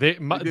they?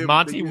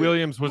 Monty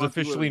Williams was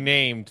officially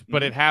named,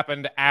 but it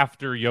happened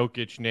after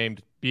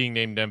Jokic being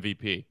named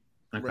MVP.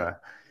 Okay. Right.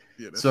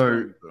 Yeah,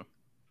 so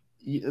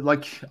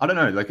like I don't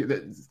know, like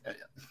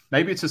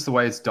maybe it's just the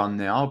way it's done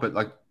now, but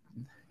like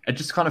it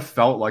just kind of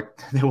felt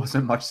like there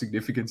wasn't much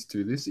significance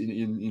to this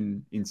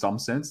in some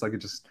sense. Like it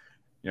just,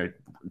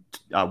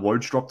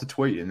 Woj dropped a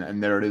tweet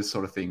and there it is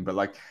sort of thing. But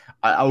like,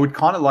 I would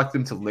kind of like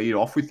them to lead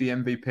off with the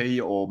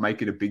MVP or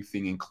make it a big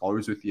thing and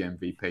close with the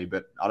MVP.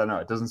 But I don't know.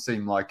 It doesn't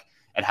seem like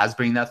it has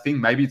been that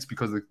thing. Maybe it's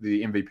because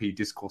the MVP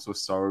discourse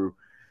was so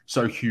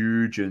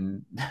huge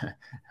and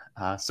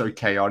so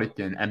chaotic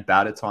and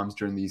bad at times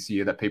during this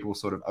year that people were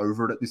sort of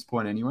over it at this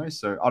point anyway.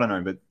 So I don't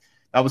know, but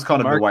that was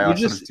kind of Mark, the way I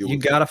sort of deal with it. You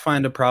got to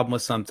find a problem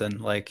with something.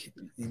 Like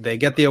they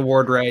get the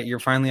award right, you're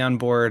finally on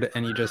board,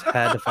 and you just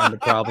had to find a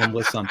problem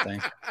with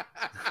something.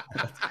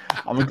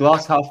 I'm a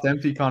glass half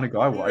empty kind of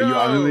guy. Why are you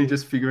only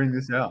just figuring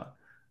this out?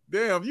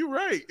 Damn, you're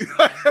right.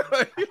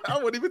 I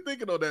wasn't even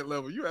thinking on that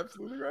level. You're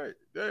absolutely right.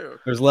 Damn.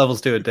 There's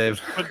levels to it,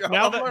 Dave. But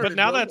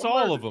now that's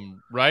all of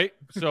them, right?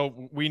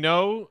 So we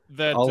know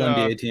that all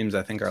NBA teams,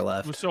 I think, are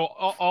left. So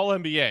all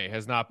NBA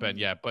has not been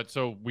yet, but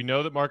so we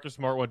know that Marcus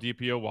Smart won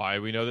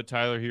DPOY. We know that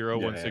Tyler Hero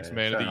won Sixth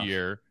Man of the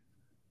Year,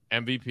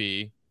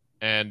 MVP,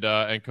 and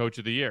Coach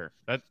of the Year.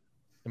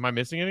 Am I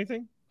missing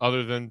anything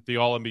other than the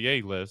All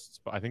NBA lists?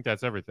 But I think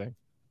that's everything.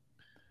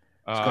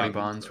 Scotty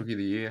Barnes, Rookie of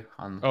the Year.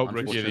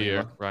 Rookie of the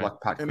Year, right. Like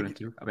Pat couldn't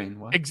do. I mean,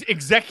 what?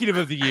 Executive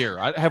of the Year.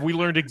 Have we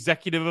learned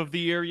Executive of the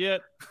Year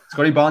yet?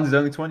 Scotty Barnes is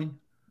only 20.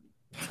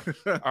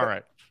 All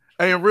right.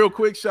 Hey, and real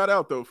quick, shout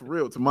out, though, for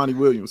real, to Monty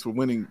Williams for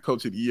winning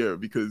Coach of the Year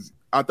because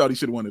I thought he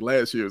should have won it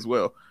last year as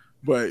well.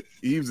 But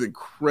he was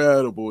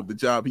incredible, the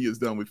job he has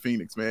done with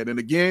Phoenix, man. And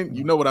again,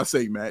 you know what I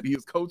say, Matt. He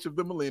is Coach of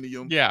the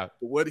Millennium. Yeah.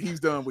 For what he's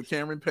done with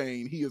Cameron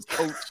Payne, he is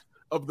Coach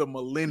of the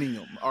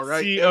Millennium, all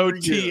right?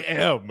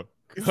 COTM.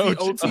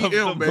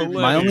 OTM, baby.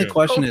 My only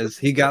question is,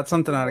 he got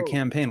something out of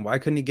campaign. Why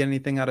couldn't he get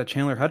anything out of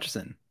Chandler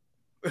Hutchison?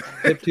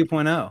 Tip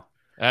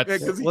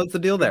 2.0. What's the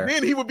deal there?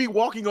 Then he would be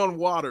walking on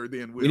water.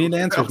 Then we need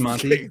answers,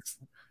 Monty.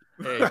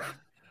 Hey,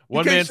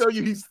 one man show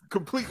you he's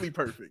completely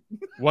perfect.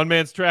 One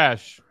man's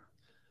trash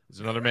is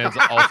another man's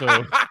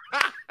also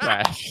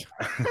trash.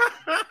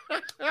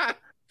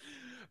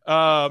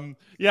 I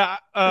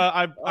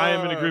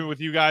am in agreement with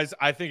you guys.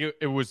 I think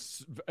it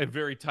was a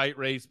very tight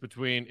race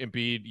between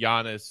Embiid,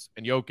 Giannis,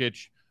 and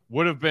Jokic.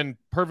 Would have been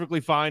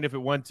perfectly fine if it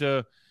went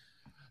to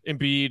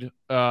Embiid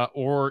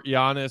or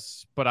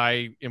Giannis, but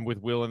I am with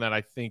Will in that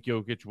I think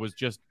Jokic was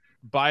just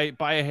by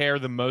a hair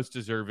the most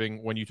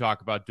deserving when you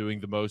talk about doing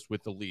the most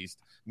with the least.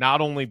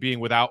 Not only being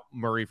without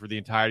Murray for the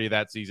entirety of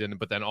that season,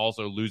 but then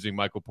also losing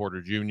Michael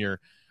Porter Jr.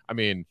 I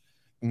mean,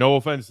 no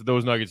offense to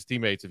those Nuggets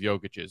teammates of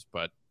Jokic's,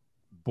 but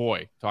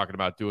boy, talking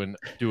about doing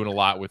a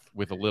lot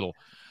with a little.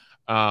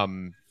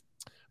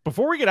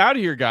 Before we get out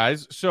of here,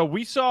 guys, so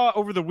we saw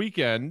over the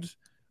weekend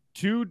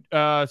two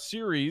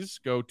series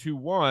go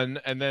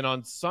 2-1, and then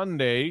on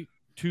Sunday,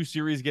 two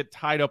series get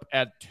tied up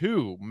at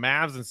 2.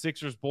 Mavs and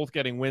Sixers both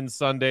getting wins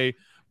Sunday.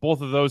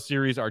 Both of those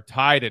series are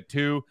tied at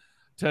 2.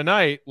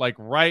 Tonight, like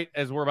right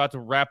as we're about to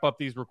wrap up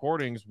these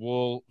recordings,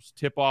 we'll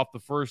tip off the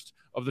first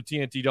of the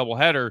TNT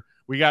doubleheader.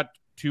 We got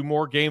 2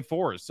 more game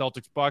 4s,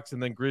 Celtics Bucks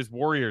and then Grizz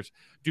Warriors.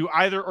 Do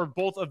either or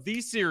both of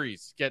these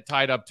series get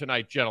tied up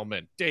tonight,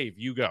 gentlemen? Dave,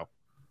 you go.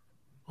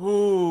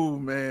 Oh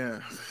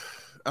man.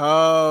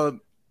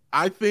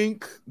 I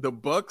think the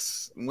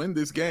Bucks win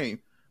this game.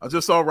 I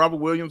just saw Robert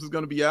Williams is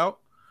going to be out.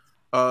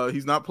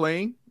 He's not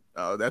playing.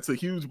 That's a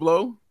huge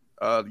blow.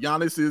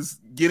 Giannis is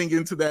getting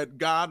into that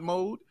God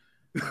mode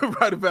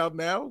right about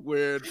now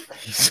where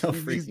he's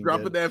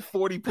dropping good. That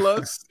 40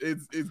 plus.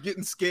 It's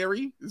getting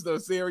scary. It's a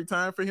scary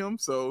time for him.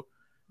 So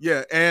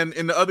yeah. And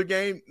in the other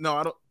game, no,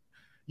 I don't.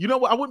 You know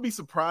what? I wouldn't be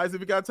surprised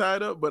if it got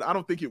tied up, but I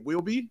don't think it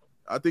will be.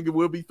 I think it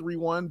will be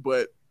 3-1.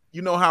 But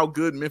you know how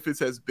good Memphis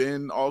has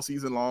been all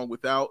season long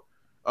without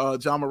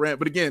John Morant.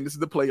 But again, this is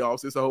the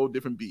playoffs. It's a whole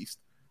different beast.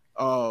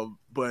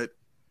 But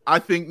I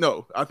think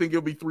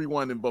it'll be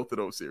 3-1 in both of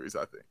those series,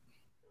 I think.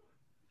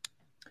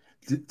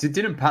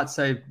 Didn't Pat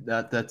say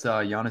that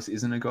Giannis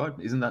isn't a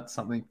god? Isn't that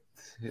something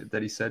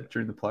that he said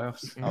during the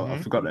playoffs? Mm-hmm.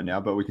 I've forgotten it now,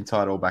 but we can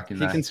tie it all back in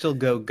He there. can still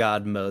go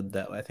God mode,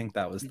 though. I think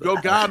that was go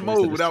God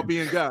mode without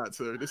being God,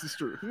 sir. This is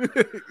true.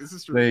 This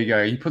is true. There you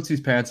go. He puts his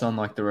pants on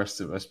like the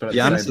rest of us. But at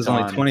Giannis the same is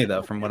time, only 20,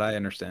 though, from what I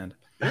understand.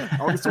 Yeah,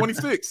 August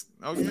 26th.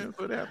 Okay, that's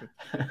what happened.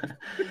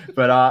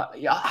 But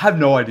yeah, I have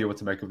no idea what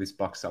to make of this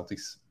Bucks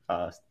Celtics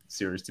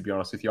series. To be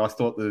honest with you, I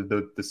thought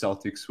the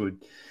Celtics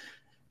would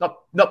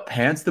not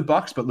pants the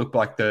Bucks, but look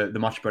like the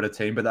much better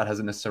team. But that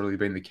hasn't necessarily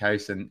been the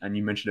case. And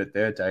you mentioned it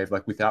there, Dave.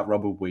 Like without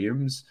Robert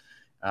Williams,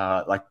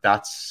 like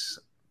that's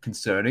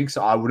concerning.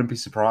 So I wouldn't be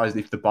surprised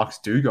if the Bucks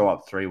do go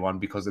up 3-1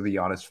 because of the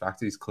Giannis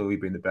factor. He's clearly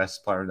been the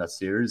best player in that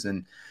series.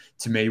 And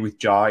to me,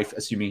 with Ja,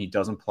 assuming he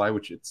doesn't play,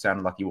 which it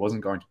sounded like he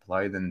wasn't going to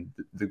play, then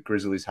the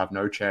Grizzlies have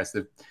no chance.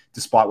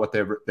 Despite what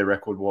their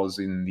record was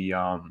in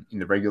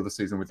the regular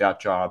season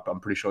without Ja,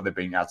 I'm pretty sure they're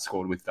being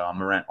outscored with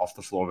Morant off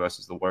the floor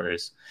versus the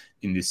Warriors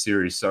in this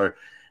series. So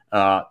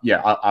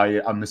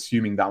I'm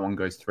assuming that one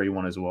goes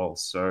 3-1 as well.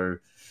 So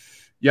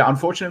yeah,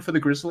 unfortunate for the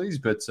Grizzlies,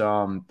 but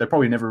they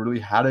probably never really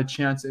had a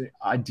chance,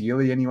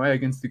 ideally anyway,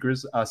 against the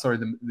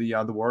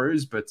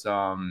Warriors. But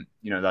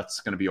that's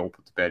going to be all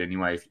put to bed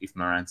anyway if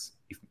Morant's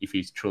if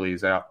he truly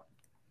is out.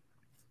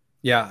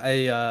 Yeah,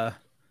 I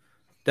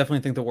definitely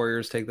think the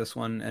Warriors take this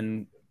one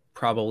and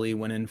probably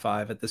win in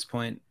 5 at this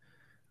point.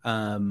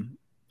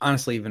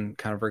 Honestly, even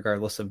kind of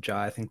regardless of Ja,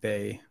 I think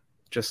they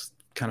just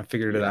kind of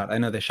figured it out. I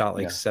know they shot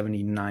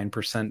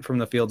 79% from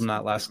the field in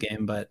that last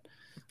game, but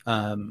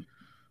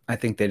I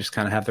think they just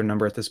kind of have their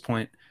number at this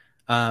point.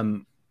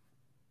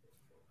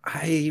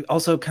 I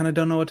also kind of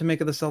don't know what to make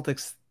of the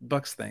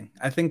Celtics-Bucks thing.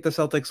 I think the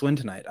Celtics win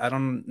tonight. I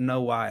don't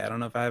know why. I don't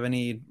know if I have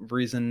any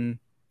reason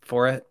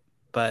for it,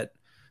 but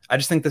I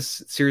just think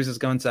this series is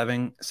going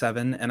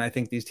 7-7, and I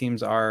think these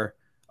teams are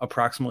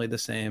approximately the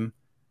same.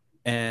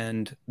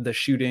 And the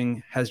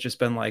shooting has just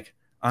been like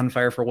on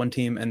fire for one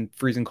team and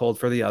freezing cold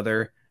for the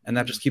other, and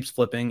that just keeps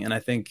flipping. And I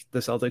think the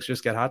Celtics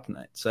just get hot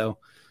tonight. So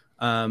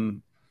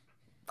I'm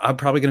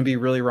probably going to be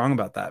really wrong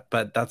about that,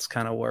 but that's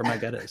kind of where my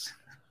gut is.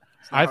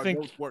 I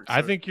think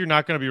you're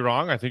not going to be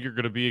wrong. I think you're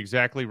going to be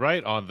exactly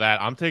right on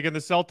that. I'm taking the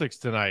Celtics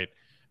tonight.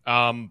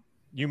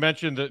 You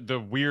mentioned the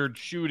weird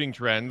shooting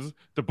trends.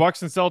 The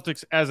Bucks and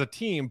Celtics as a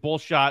team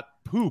both shot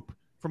poop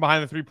from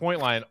behind the 3-point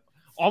line,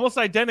 almost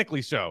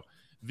identically so.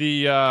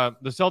 The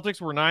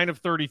Celtics were 9 of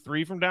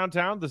 33 from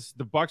downtown.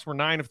 The Bucks were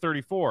 9 of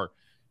 34.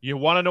 You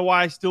want to know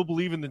why I still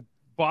believe in the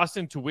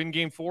Boston to win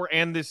Game 4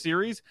 and this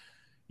series?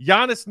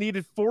 Giannis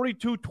needed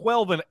 42,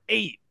 12, and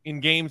 8 in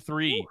Game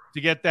 3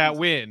 to get that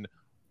win.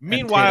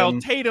 Meanwhile,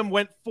 Tatum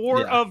went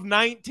 4 of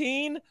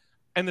 19,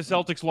 and the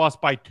Celtics lost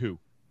by 2.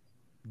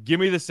 Give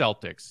me the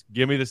Celtics.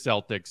 Give me the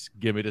Celtics.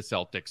 Give me the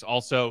Celtics.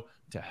 Also,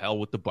 to hell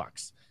with the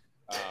Bucks.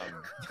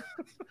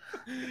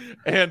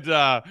 And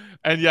yeah,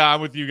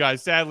 I'm with you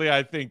guys. Sadly,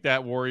 I think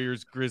that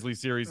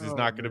Warriors-Grizzlies series is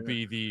not going to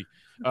be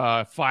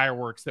the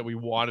fireworks that we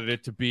wanted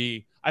it to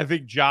be. I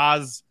think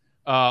Ja's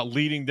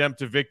leading them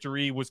to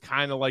victory was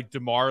kind of like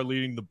DeMar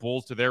leading the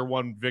Bulls to their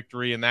one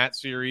victory in that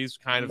series.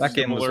 Kind of that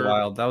similar. Game was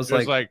wild. That was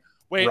like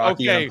wait,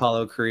 Rocky okay. and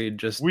Apollo Creed.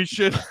 Just we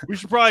should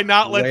probably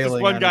not let this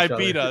one guy each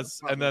beat other.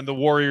 us, and then the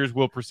Warriors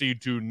will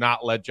proceed to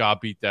not let Ja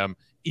beat them,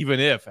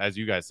 even if, as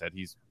you guys said,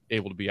 he's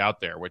able to be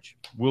out there, which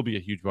will be a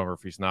huge bummer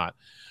if he's not.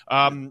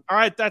 All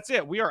right, that's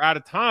it. We are out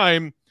of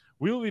time.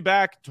 We will be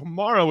back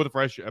tomorrow with a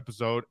fresh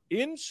episode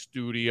in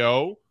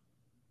studio.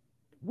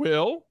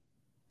 Will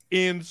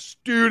in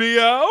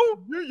studio?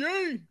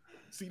 Yeah.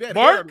 See that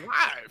Mark? hair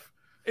live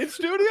in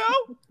studio?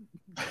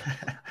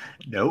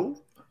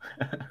 No.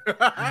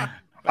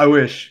 I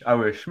wish.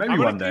 Maybe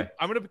one day.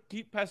 I'm going to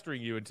keep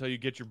pestering you until you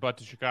get your butt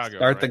to Chicago.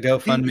 Start the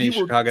GoFundMe, he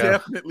Chicago. Will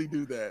definitely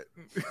do that.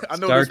 I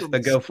know Start the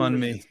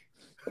GoFundMe.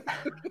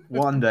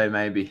 One day,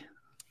 maybe.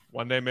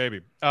 One day,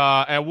 maybe.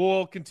 And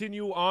we'll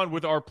continue on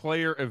with our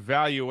player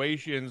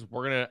evaluations.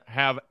 We're going to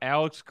have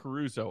Alex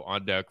Caruso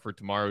on deck for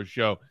tomorrow's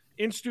show.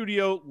 In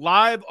studio,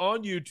 live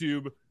on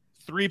YouTube,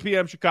 3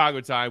 p.m.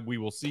 Chicago time. We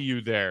will see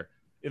you there.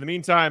 In the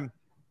meantime,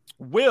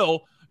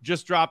 Will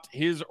just dropped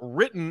his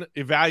written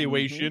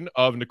evaluation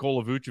of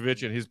Nikola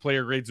Vucevic and his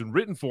player grades in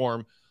written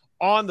form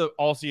on the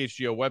All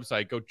CHGO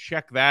website. Go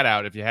check that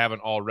out if you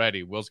haven't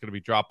already. Will's going to be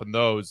dropping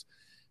those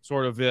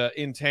sort of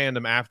in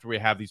tandem after we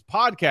have these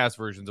podcast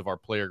versions of our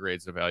player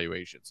grades and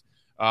evaluations.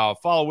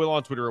 Follow Will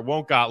on Twitter at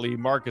Won't Gottlieb.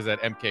 Mark is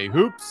at MK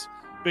Hoops.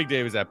 Big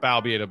Dave is at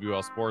Balby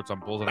AWL Sports on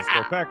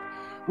Bulls_Peck.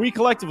 We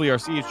collectively are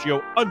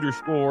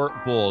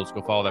CHGO_Bulls.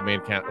 Go follow that main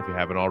account if you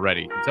haven't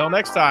already. Until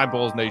next time,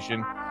 Bulls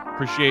Nation,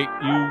 appreciate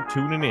you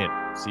tuning in.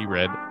 See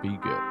Red, be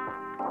good.